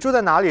他说你住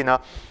在哪里呢？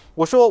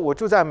我说我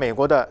住在美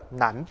国的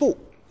南部。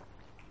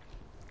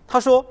他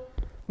说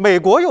美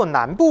国有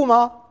南部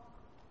吗？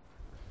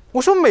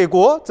我说美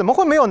国怎么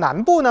会没有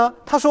南部呢？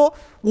他说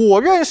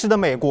我认识的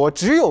美国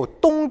只有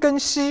东跟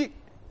西，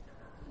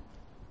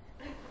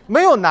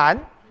没有南。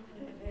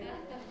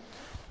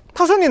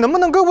他说你能不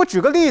能给我举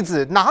个例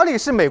子，哪里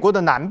是美国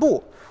的南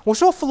部？我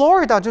说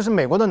Florida 就是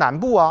美国的南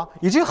部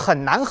已经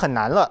很难很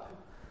难了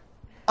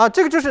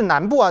这个就是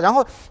南部然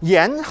后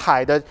沿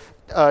海的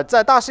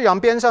在大西洋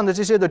边上的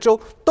这些的州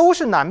都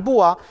是南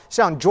部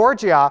像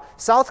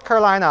Georgia、South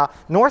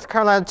Carolina、North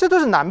Carolina 这都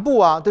是南部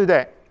对不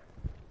对？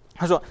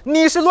他说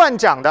你是乱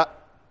讲的，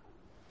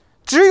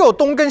只有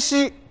东跟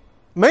西，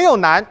没有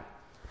南。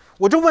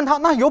我就问他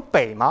那有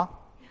北吗？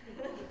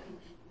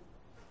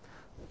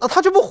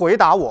他就不回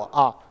答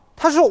我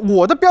他说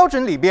我的标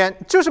准里边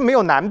就是没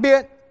有南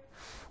边。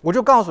我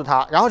就告诉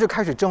他，然后就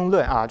开始争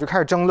论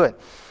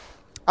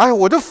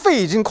我的肺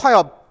已经快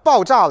要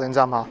爆炸了，你知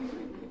道吗？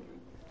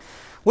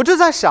我就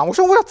在想，我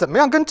说我要怎么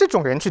样跟这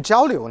种人去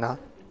交流呢？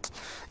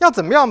要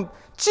怎么样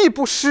既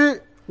不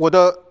失我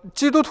的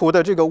基督徒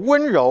的这个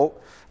温柔，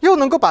又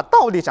能够把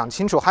道理讲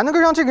清楚，还能够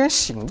让这个人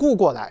醒悟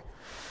过来？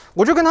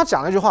我就跟他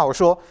讲了一句话，我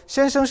说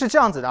先生是这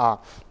样子的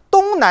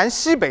东南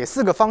西北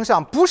4个方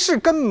向不是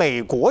跟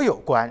美国有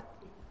关，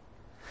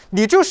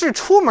你就是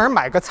出门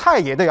买个菜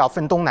也得要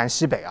分东南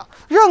西北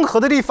任何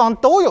的地方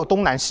都有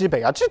东南西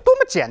北这多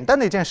么简单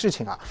的一件事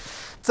情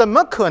怎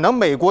么可能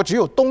美国只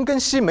有东跟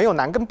西没有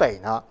南跟北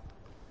呢？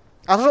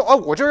他说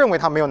我就认为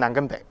他没有南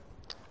跟北。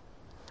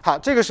好，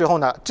这个时候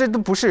呢，这都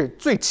不是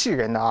最气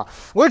人的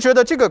我就觉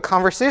得这个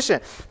conversation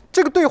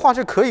这个对话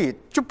是可以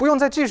就不用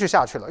再继续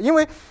下去了，因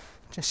为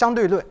这相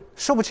对论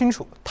说不清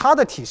楚，他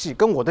的体系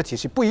跟我的体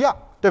系不一样，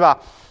对吧？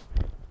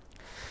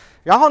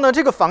然后呢，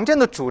这个房间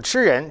的主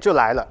持人就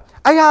来了，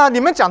哎呀，你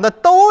们讲的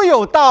都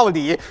有道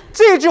理，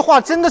这句话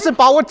真的是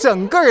把我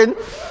整个人，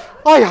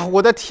哎呀，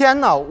我的天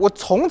哪，我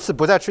从此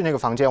不再去那个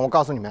房间，我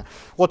告诉你们，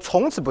我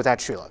从此不再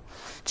去了。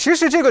其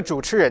实这个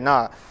主持人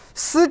呢，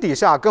私底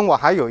下跟我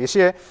还有一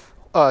些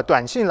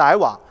短信来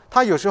往，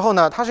他有时候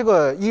呢，他是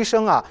个医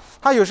生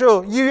他有时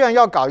候医院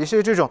要搞一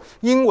些这种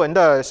英文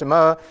的什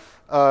么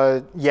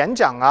演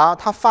讲啊，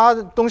他发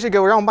东西给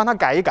我，让我帮他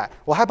改一改，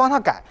我还帮他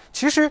改，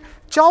其实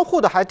交互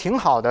的还挺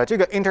好的，这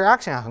个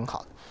interaction 还很好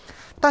的。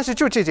但是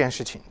就这件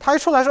事情，他一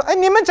出来说，哎，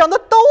你们讲的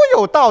都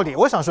有道理，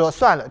我想说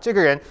算了，这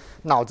个人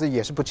脑子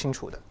也是不清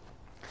楚的。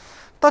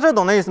大家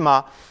懂那意思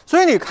吗？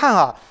所以你看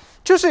啊，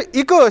就是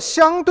一个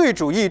相对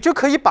主义就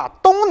可以把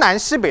东南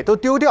西北都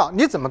丢掉，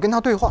你怎么跟他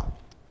对话？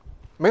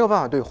没有办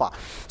法对话。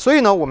所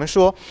以呢，我们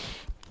说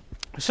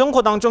生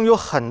活当中有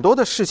很多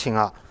的事情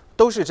啊，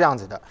都是这样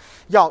子的，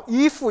要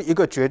依附一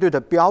个绝对的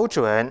标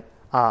准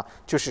啊，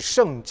就是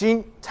圣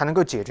经才能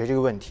够解决这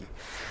个问题。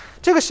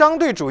这个相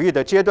对主义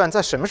的阶段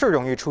在什么时候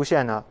容易出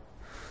现呢？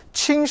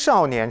青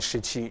少年时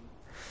期，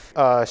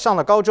上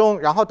了高中，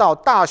然后到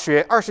大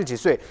学20几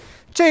岁，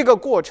这个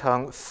过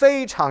程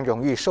非常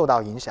容易受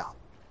到影响，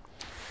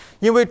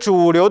因为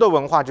主流的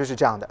文化就是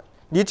这样的。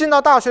你进到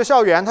大学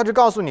校园，他就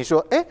告诉你说：“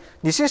哎，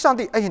你信上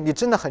帝，哎呀，你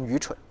真的很愚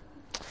蠢，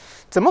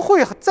怎么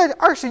会在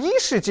21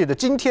世纪的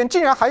今天，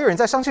竟然还有人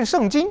在相信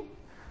圣经？”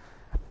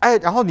哎，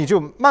然后你就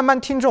慢慢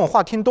听这种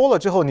话，听多了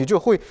之后，你就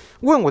会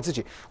问我自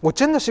己：我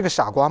真的是个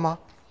傻瓜吗？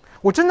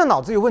我真的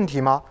脑子有问题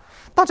吗？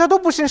大家都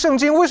不信圣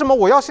经，为什么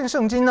我要信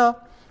圣经呢？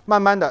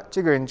慢慢的，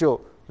这个人就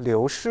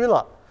流失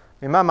了，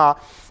明白吗？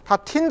他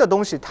听的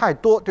东西太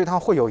多，对他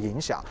会有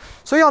影响。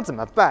所以要怎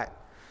么办？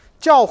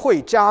教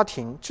会家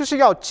庭就是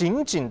要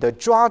紧紧的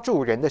抓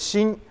住人的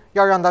心，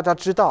要让大家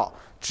知道，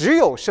只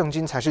有圣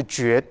经才是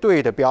绝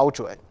对的标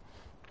准。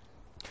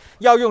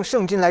要用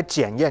圣经来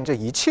检验这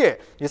一切，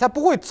你才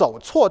不会走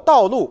错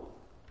道路，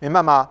明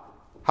白吗？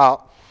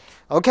好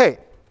 ，OK，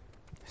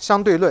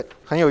 相对论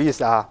很有意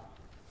思啊。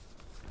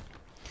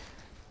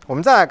我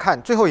们再来看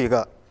最后一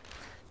个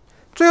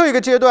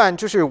阶段，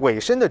就是尾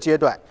声的阶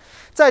段。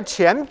在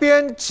前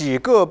边几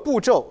个步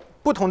骤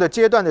不同的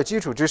阶段的基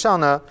础之上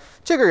呢，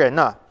这个人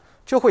呢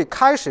就会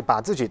开始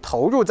把自己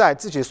投入在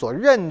自己所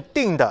认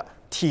定的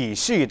体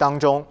系当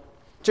中，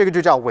这个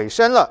就叫尾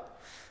声了。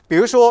比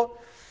如说，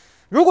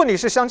如果你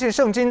是相信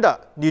圣经的，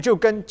你就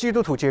跟基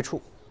督徒接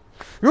触；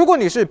如果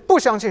你是不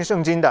相信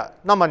圣经的，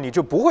那么你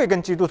就不会跟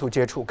基督徒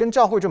接触，跟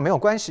教会就没有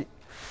关系。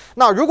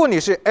那如果你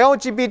是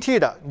LGBT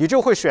的，你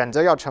就会选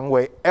择要成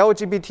为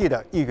LGBT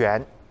的一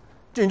员，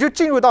你就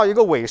进入到一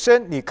个尾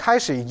声，你开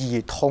始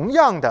以同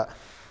样的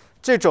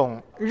这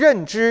种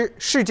认知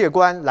世界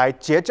观来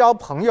结交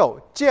朋友，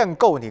建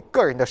构你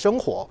个人的生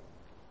活。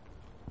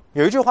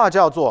有一句话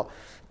叫做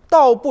“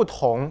道不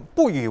同，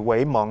不与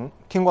为盟”，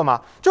听过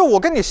吗？就我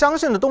跟你相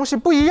信的东西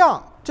不一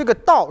样，这个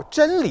道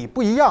真理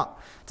不一样，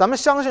咱们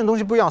相信的东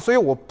西不一样，所以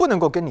我不能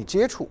够跟你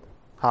接触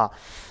啊。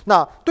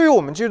那对于我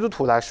们基督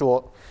徒来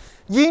说，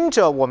因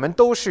着我们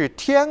都是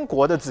天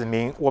国的子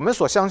民，我们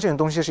所相信的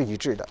东西是一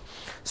致的，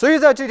所以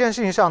在这件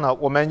事情上呢，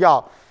我们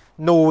要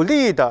努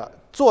力的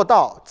做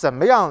到怎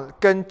么样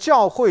跟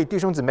教会弟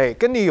兄姊妹、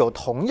跟你有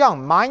同样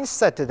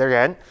mindset 的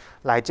人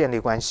来建立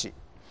关系，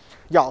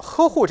要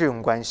呵护这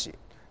种关系，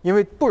因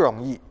为不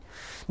容易。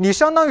你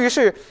相当于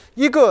是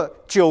一个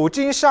久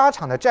经沙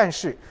场的战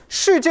士，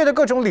世界的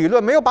各种理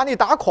论没有把你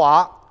打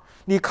垮，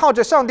你靠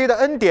着上帝的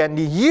恩典，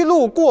你一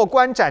路过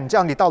关斩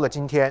将，你到了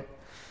今天。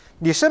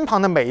你身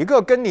旁的每一个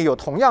跟你有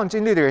同样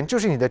经历的人就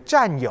是你的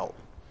战友，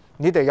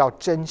你得要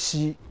珍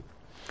惜。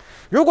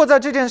如果在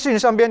这件事情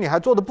上边你还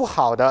做得不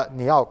好的，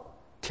你要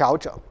调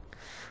整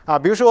啊。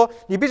比如说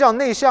你比较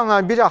内向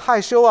啊，你比较害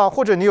羞啊，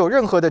或者你有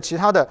任何的其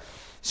他的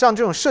像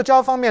这种社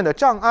交方面的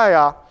障碍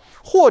啊，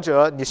或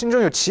者你心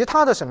中有其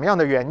他的什么样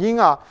的原因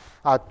啊，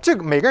这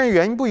个每个人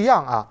原因不一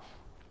样啊。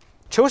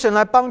求神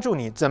来帮助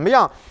你怎么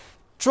样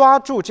抓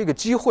住这个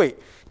机会，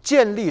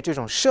建立这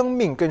种生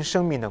命跟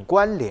生命的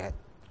关联。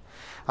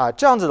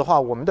这样子的话，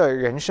我们的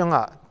人生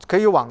可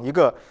以往一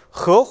个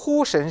合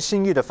乎神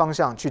心意的方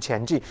向去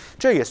前进，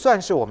这也算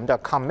是我们的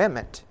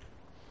commitment。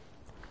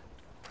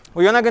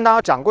我原来跟大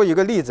家讲过一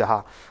个例子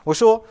哈，我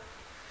说，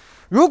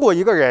如果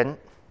一个人，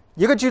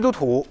一个基督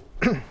徒，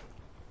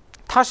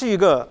他是一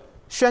个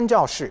宣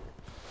教士，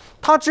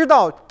他知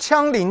道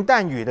枪林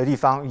弹雨的地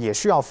方也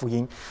需要福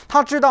音，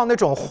他知道那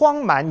种荒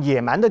蛮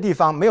野蛮的地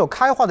方、没有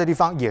开化的地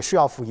方也需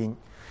要福音。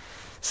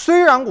虽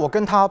然我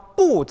跟他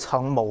不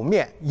曾谋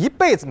面，一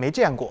辈子没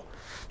见过，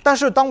但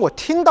是当我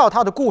听到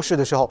他的故事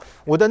的时候，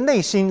我的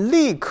内心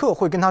立刻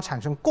会跟他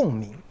产生共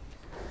鸣。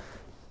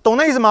懂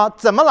那意思吗？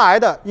怎么来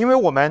的？因为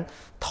我们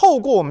透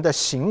过我们的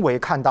行为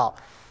看到，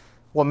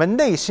我们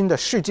内心的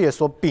世界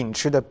所秉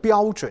持的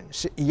标准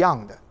是一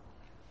样的。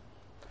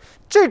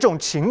这种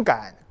情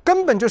感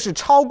根本就是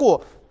超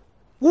过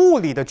物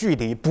理的距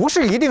离，不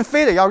是一定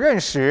非得要认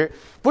识，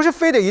不是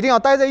非得一定要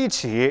待在一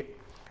起，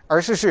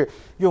而是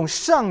用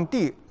上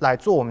帝来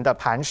做我们的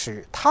磐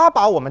石，他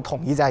把我们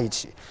统一在一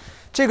起，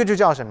这个就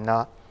叫什么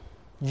呢？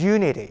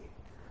 Unity，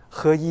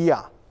 合一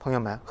啊，朋友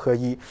们，合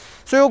一。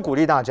所以我鼓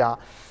励大家，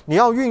你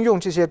要运用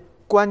这些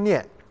观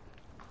念，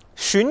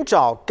寻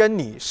找跟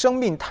你生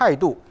命态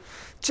度、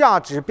价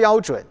值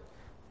标准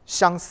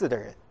相似的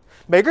人。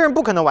每个人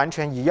不可能完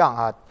全一样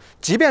啊，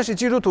即便是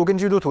基督徒跟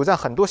基督徒，在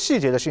很多细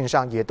节的事情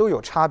上也都有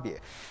差别，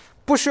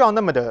不需要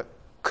那么的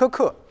苛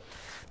刻。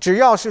只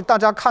要是大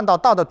家看到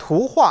大的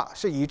图画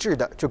是一致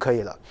的就可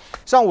以了。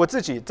像我自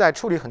己在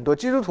处理很多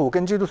基督徒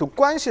跟基督徒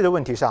关系的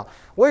问题上，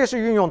我也是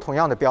运用同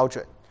样的标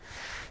准。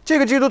这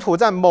个基督徒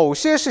在某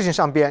些事情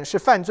上边是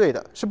犯罪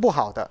的，是不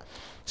好的，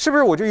是不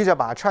是我就一直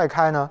把他踹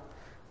开呢？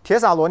帖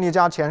撒罗尼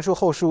迦前书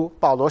后书，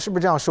保罗是不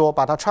是这样说，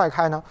把他踹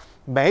开呢？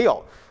没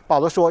有，保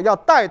罗说要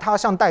待他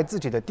像待自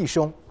己的弟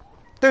兄，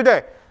对不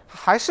对？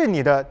还是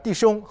你的弟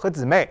兄和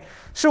姊妹，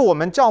是我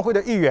们教会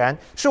的一员，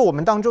是我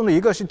们当中的一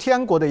个，是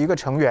天国的一个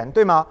成员，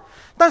对吗？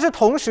但是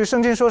同时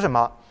圣经说什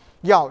么？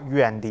要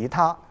远离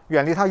他。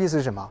远离他意思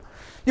是什么？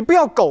你不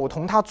要苟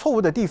同他错误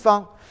的地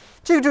方。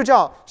这个就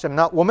叫什么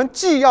呢？我们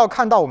既要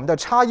看到我们的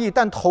差异，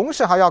但同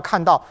时还要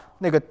看到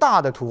那个大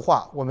的图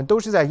画，我们都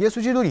是在耶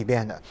稣基督里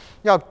边的，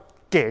要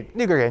给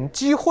那个人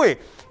机会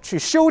去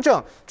修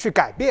正、去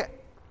改变。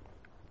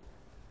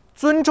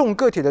尊重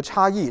个体的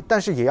差异，但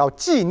是也要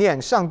纪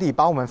念上帝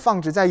把我们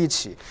放置在一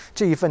起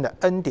这一份的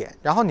恩典。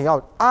然后你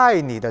要爱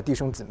你的弟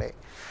兄姊妹，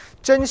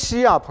珍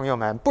惜啊，朋友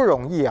们，不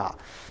容易啊！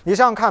你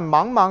想想看，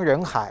茫茫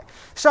人海，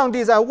上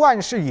帝在万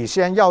事以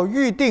先要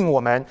预定我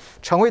们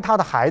成为他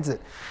的孩子，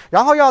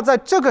然后要在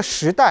这个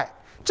时代、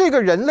这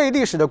个人类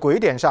历史的轨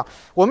点上，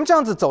我们这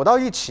样子走到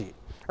一起，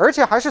而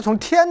且还是从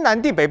天南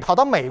地北跑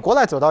到美国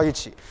来走到一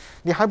起，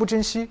你还不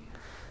珍惜？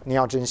你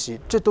要珍惜，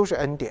这都是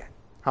恩典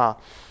啊，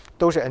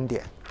都是恩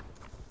典。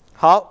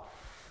好，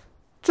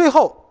最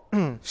后，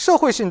社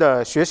会性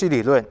的学习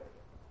理论。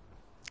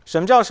什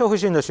么叫社会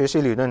性的学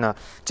习理论呢？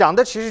讲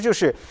的其实就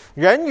是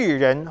人与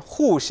人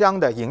互相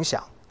的影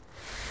响，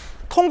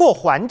通过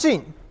环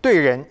境对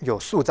人有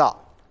塑造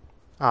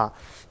啊。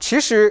其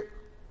实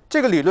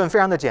这个理论非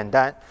常的简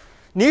单，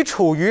你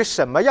处于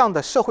什么样的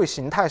社会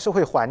形态、社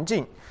会环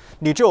境，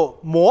你就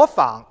模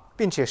仿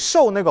并且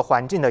受那个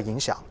环境的影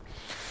响。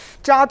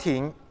家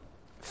庭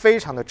非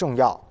常的重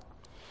要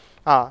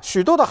啊，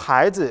许多的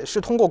孩子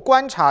是通过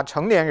观察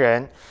成年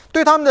人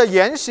对他们的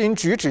言行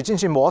举止进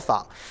行模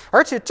仿，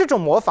而且这种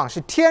模仿是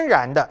天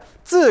然的、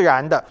自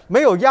然的，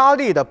没有压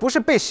力的，不是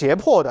被胁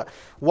迫的，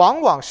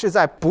往往是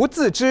在不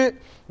自知，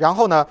然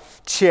后呢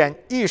潜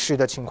意识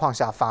的情况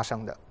下发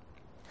生的。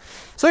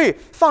所以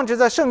放置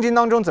在圣经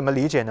当中怎么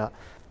理解呢？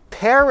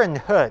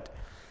 Parenthood，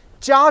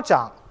 家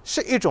长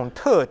是一种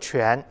特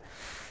权，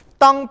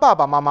当爸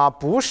爸妈妈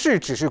不是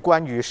只是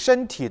关于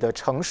身体的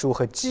成熟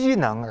和机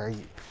能而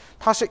已，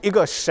它是一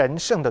个神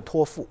圣的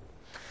托付。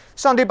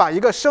上帝把一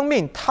个生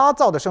命，他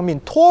造的生命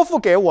托付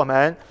给我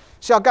们，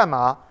是要干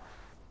嘛？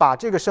把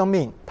这个生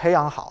命培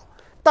养好，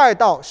带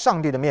到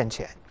上帝的面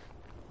前。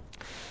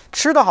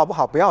吃得好不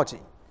好不要紧，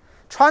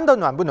穿得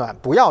暖不暖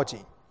不要紧，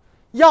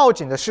要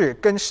紧的是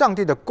跟上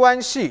帝的关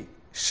系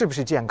是不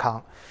是健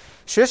康。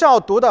学校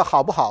读得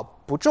好不好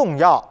不重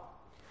要，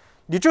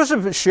你就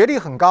是学历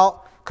很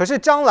高，可是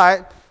将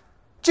来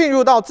进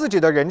入到自己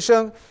的人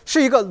生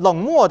是一个冷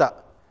漠的、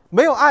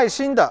没有爱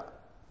心的、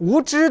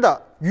无知的、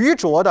愚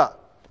拙的，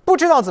不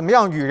知道怎么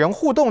样与人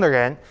互动的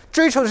人，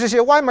追求这些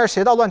歪门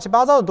邪道乱七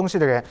八糟的东西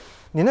的人，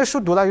你那书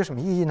读来有什么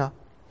意义呢？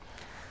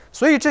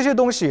所以这些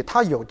东西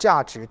它有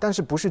价值，但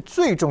是不是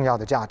最重要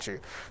的价值。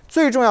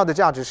最重要的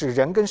价值是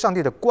人跟上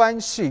帝的关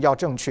系要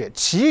正确，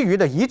其余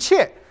的一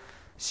切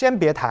先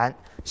别谈，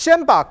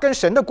先把跟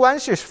神的关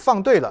系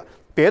放对了，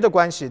别的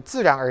关系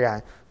自然而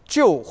然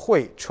就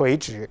会垂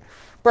直。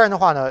不然的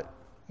话呢，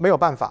没有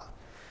办法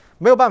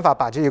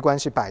把这些关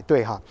系摆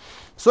对哈。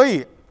所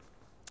以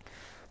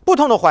不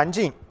同的环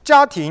境，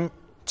家庭、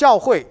教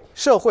会、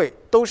社会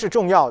都是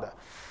重要的。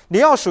你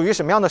要属于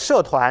什么样的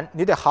社团，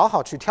你得好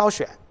好去挑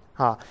选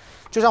啊。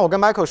就像我跟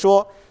Michael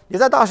说，你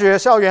在大学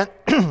校园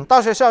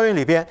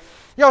里边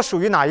要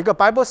属于哪一个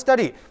Bible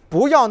Study，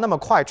 不要那么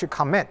快去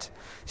commit，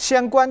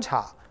 先观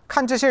察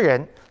看这些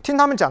人，听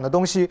他们讲的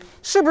东西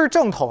是不是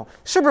正统，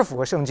是不是符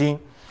合圣经，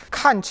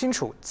看清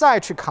楚再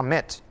去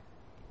commit。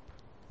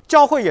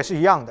 教会也是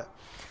一样的，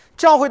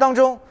教会当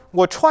中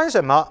我穿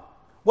什么，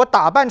我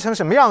打扮成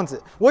什么样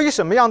子，我以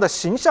什么样的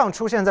形象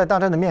出现在大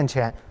家的面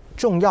前，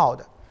重要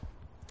的。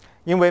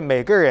因为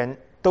每个人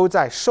都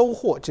在收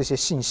获这些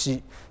信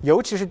息，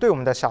尤其是对我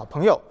们的小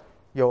朋友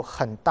有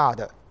很大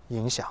的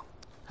影响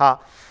啊。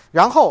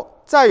然后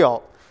再有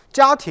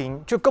家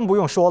庭就更不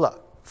用说了，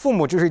父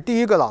母就是第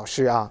一个老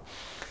师啊。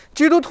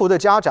基督徒的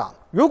家长，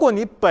如果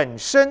你本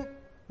身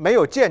没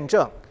有见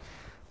证，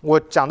我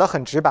讲得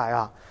很直白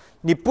啊，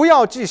你不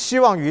要寄希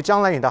望于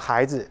将来你的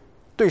孩子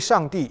对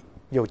上帝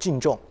有敬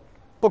重，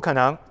不可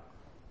能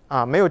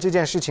啊，没有这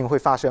件事情会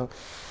发生。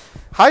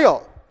还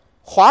有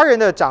华人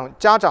的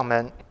家长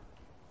们，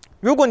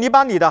如果你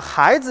把你的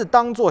孩子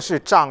当作是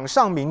掌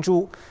上明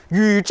珠、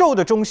宇宙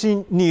的中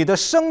心，你的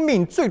生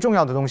命最重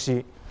要的东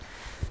西，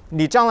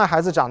你将来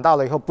孩子长大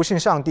了以后不信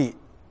上帝，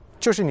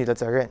就是你的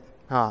责任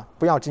啊！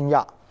不要惊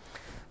讶。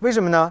为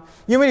什么呢？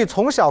因为你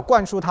从小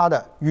灌输他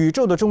的宇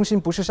宙的中心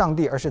不是上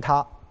帝，而是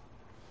他。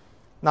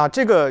那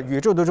这个宇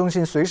宙的中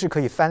心随时可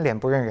以翻脸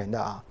不认人的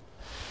啊！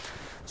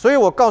所以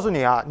我告诉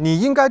你啊，你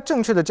应该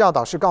正确的教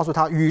导是告诉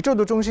他，宇宙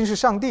的中心是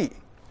上帝，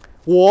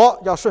我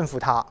要顺服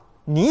他，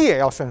你也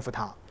要顺服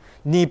他。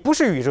你不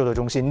是宇宙的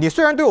中心，你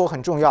虽然对我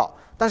很重要，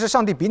但是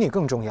上帝比你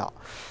更重要。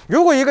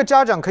如果一个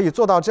家长可以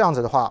做到这样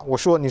子的话，我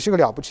说你是个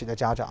了不起的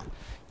家长，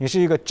你是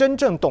一个真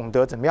正懂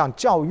得怎么样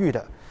教育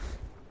的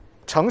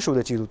成熟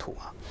的基督徒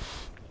啊。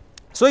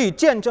所以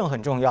见证很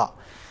重要。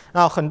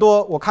那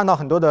我看到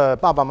很多的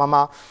爸爸妈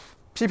妈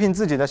批评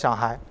自己的小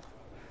孩，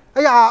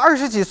哎呀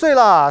，20几岁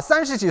了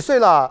，30几岁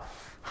了，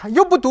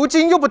又不读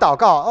经又不祷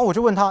告啊！我就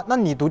问他，那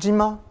你读经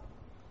吗？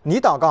你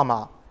祷告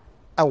吗？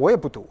哎，我也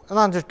不读，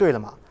那就对了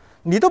嘛。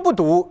你都不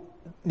读，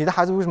你的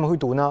孩子为什么会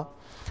读呢？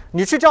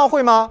你去教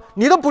会吗？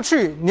你都不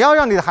去，你要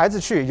让你的孩子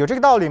去，有这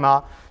个道理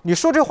吗？你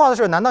说这话的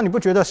时候，难道你不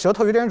觉得舌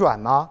头有点软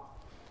吗？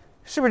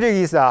是不是这个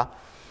意思啊？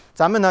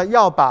咱们呢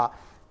要把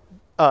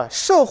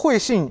社会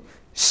性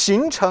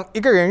形成一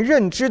个人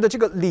认知的这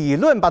个理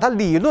论，把它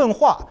理论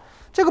化。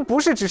这个不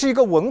是只是一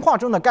个文化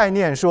中的概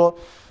念，说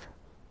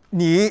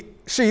你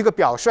是一个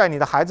表率，你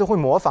的孩子会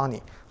模仿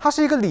你，它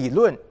是一个理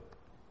论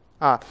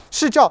啊，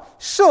是叫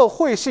社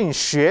会性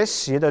学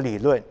习的理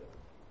论。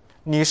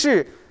你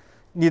是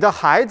你的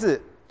孩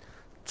子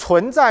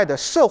存在的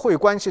社会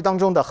关系当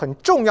中的很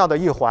重要的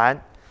一环，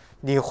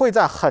你会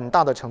在很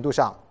大的程度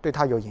上对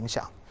他有影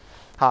响。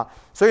好，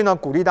所以呢，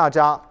鼓励大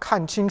家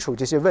看清楚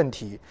这些问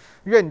题，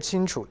认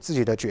清楚自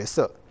己的角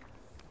色。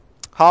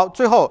好，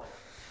最后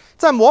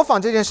在模仿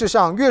这件事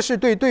上，越是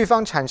对对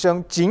方产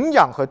生敬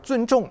仰和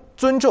尊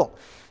重，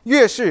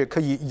越是可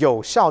以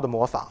有效的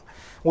模仿。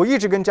我一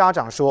直跟家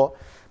长说，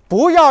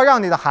不要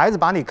让你的孩子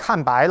把你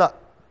看白了。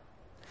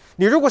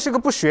你如果是个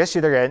不学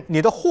习的人，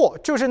你的货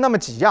就是那么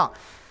几样，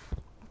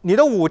你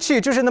的武器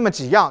就是那么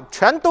几样，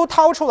全都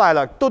掏出来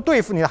了，都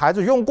对付你的孩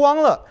子用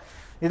光了，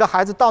你的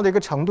孩子到了一个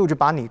程度就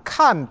把你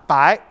看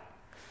白。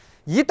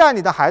一旦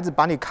你的孩子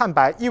把你看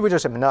白，意味着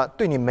什么呢？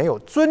对你没有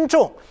尊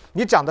重，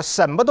你讲的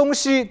什么东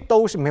西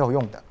都是没有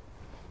用的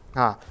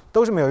啊，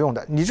都是没有用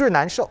的，你就是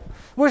难受。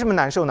为什么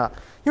难受呢？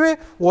因为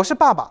我是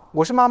爸爸，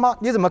我是妈妈，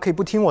你怎么可以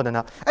不听我的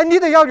呢？哎，你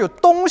得要有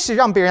东西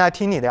让别人来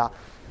听你的呀。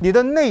你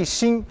的内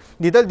心，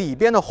你的里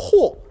边的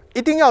货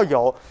一定要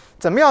有。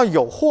怎么样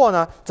有货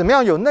呢？怎么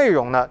样有内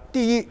容呢？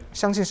第一，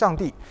相信上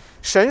帝，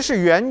神是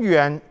源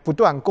源不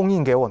断供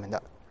应给我们的。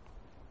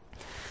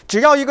只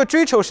要一个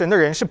追求神的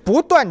人是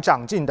不断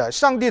长进的，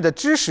上帝的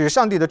知识、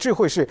上帝的智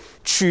慧是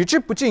取之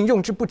不尽、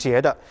用之不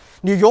竭的，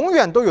你永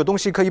远都有东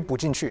西可以补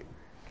进去。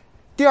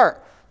第二，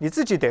你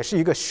自己得是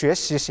一个学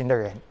习型的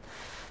人。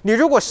你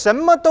如果什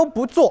么都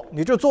不做，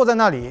你就坐在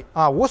那里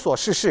啊，无所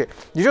事事，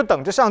你就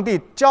等着上帝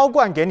浇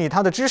灌给你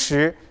他的知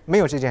识，没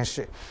有这件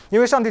事。因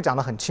为上帝讲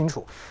得很清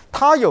楚，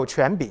他有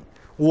权柄，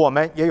我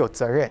们也有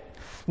责任。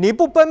你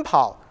不奔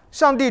跑，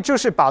上帝就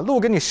是把路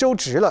给你修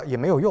直了也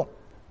没有用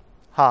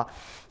哈。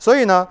所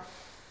以呢，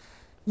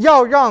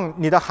要让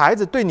你的孩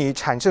子对你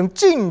产生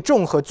敬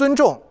重和尊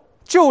重，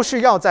就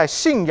是要在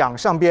信仰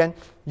上边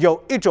有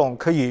一种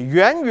可以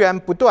源源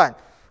不断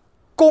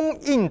供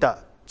应的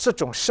这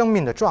种生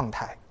命的状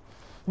态。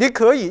你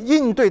可以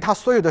应对他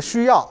所有的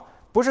需要，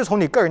不是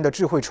从你个人的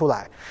智慧出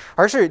来，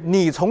而是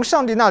你从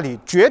上帝那里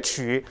攫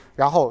取，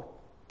然后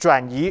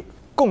转移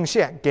贡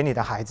献给你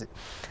的孩子，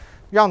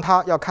让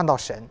他要看到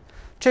神，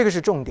这个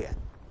是重点。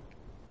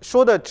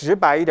说的直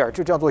白一点，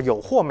就叫做有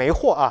货没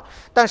货啊。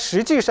但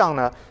实际上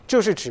呢，就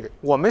是指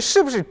我们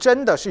是不是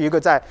真的是一个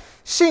在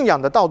信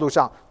仰的道路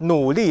上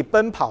努力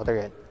奔跑的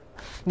人。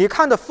你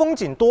看的风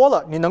景多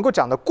了，你能够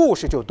讲的故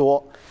事就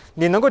多，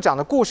你能够讲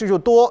的故事就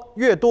多，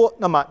越多，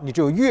那么你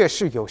就越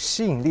是有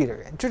吸引力的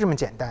人，就这么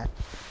简单。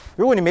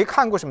如果你没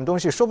看过什么东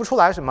西，说不出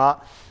来什么，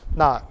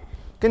那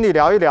跟你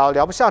聊一聊，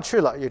聊不下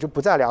去了，也就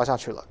不再聊下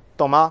去了，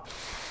懂吗？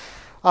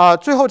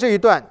最后这一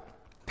段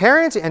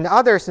 ，Parents and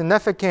other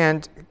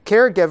significant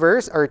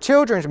caregivers are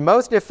children's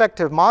most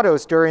effective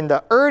models during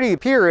the early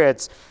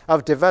periods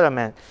of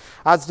development.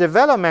 As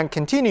development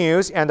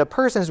continues and the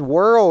person's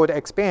world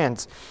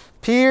expands,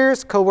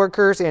 peers,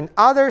 coworkers, and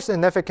other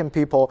significant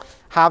people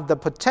have the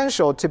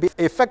potential to be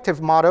effective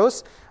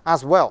models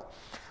as well.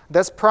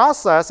 This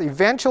process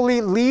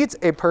eventually leads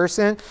a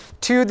person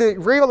to the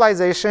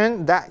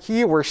realization that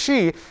he or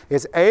she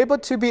is able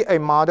to be a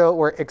model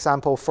or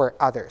example for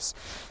others.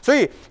 所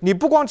以你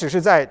不光只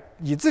是在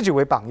以自己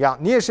为榜样，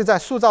你也是在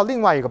塑造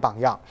另外一个榜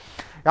样。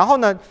然后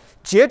呢，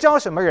结交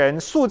什么人，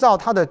塑造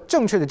他的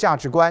正确的价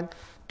值观，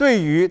对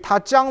于他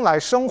将来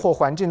生活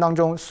环境当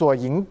中所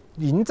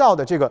营造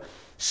的这个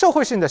社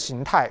会性的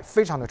形态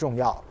非常的重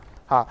要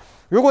啊。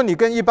如果你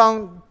跟一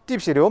帮地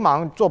痞流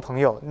氓做朋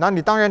友，那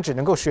你当然只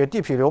能够学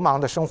地痞流氓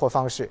的生活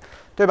方式，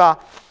对吧？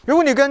如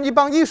果你跟一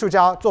帮艺术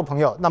家做朋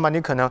友，那么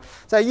你可能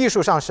在艺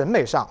术上、审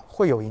美上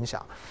会有影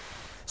响。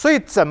所以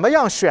怎么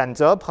样选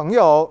择朋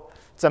友，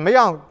怎么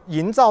样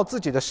营造自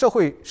己的社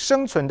会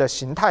生存的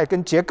形态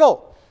跟结构，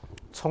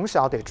从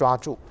小得抓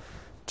住，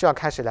就要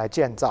开始来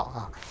建造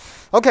啊。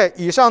OK，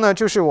 以上呢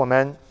就是我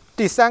们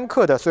第3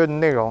课的所有的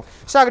内容。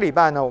下个礼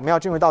拜呢，我们要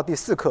进入到第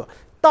4课。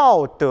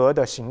道德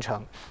的形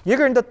成，一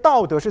个人的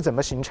道德是怎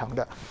么形成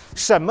的？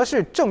什么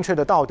是正确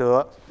的道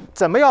德？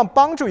怎么样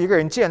帮助一个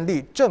人建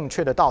立正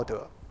确的道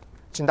德？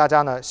请大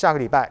家呢下个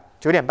礼拜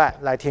9点半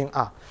来听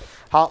啊。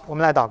好，我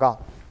们来祷告。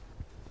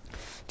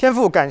天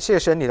父，感谢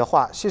神你的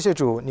话，谢谢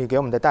主你给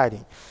我们的带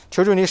领，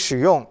求主你使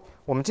用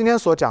我们今天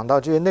所讲到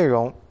这些内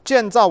容，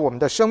建造我们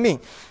的生命，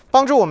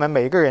帮助我们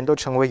每一个人都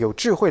成为有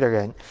智慧的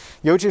人。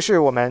尤其是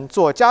我们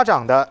做家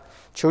长的，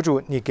求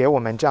主你给我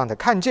们这样的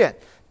看见，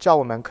叫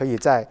我们可以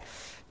在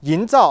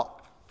营造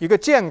一个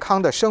健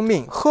康的生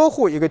命，呵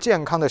护一个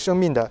健康的生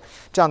命的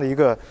这样的一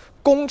个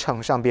工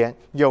程上边，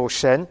有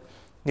神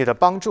你的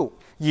帮助，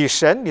以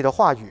神你的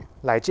话语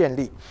来建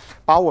立，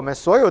把我们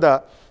所有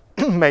的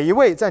每一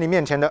位在你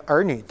面前的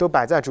儿女都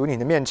摆在主你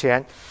的面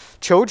前，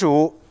求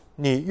主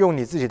你用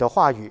你自己的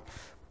话语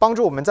帮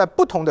助我们在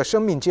不同的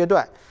生命阶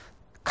段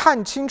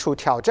看清楚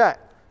挑战，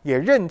也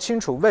认清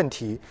楚问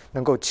题，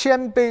能够谦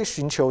卑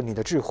寻求你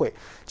的智慧，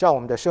叫我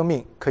们的生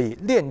命可以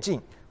炼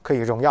净，可以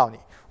荣耀你。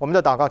我们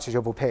的祷告祈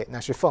求不配，乃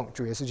是奉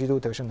主耶稣基督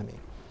得胜的名，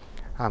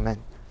阿们。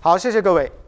好，谢谢各位。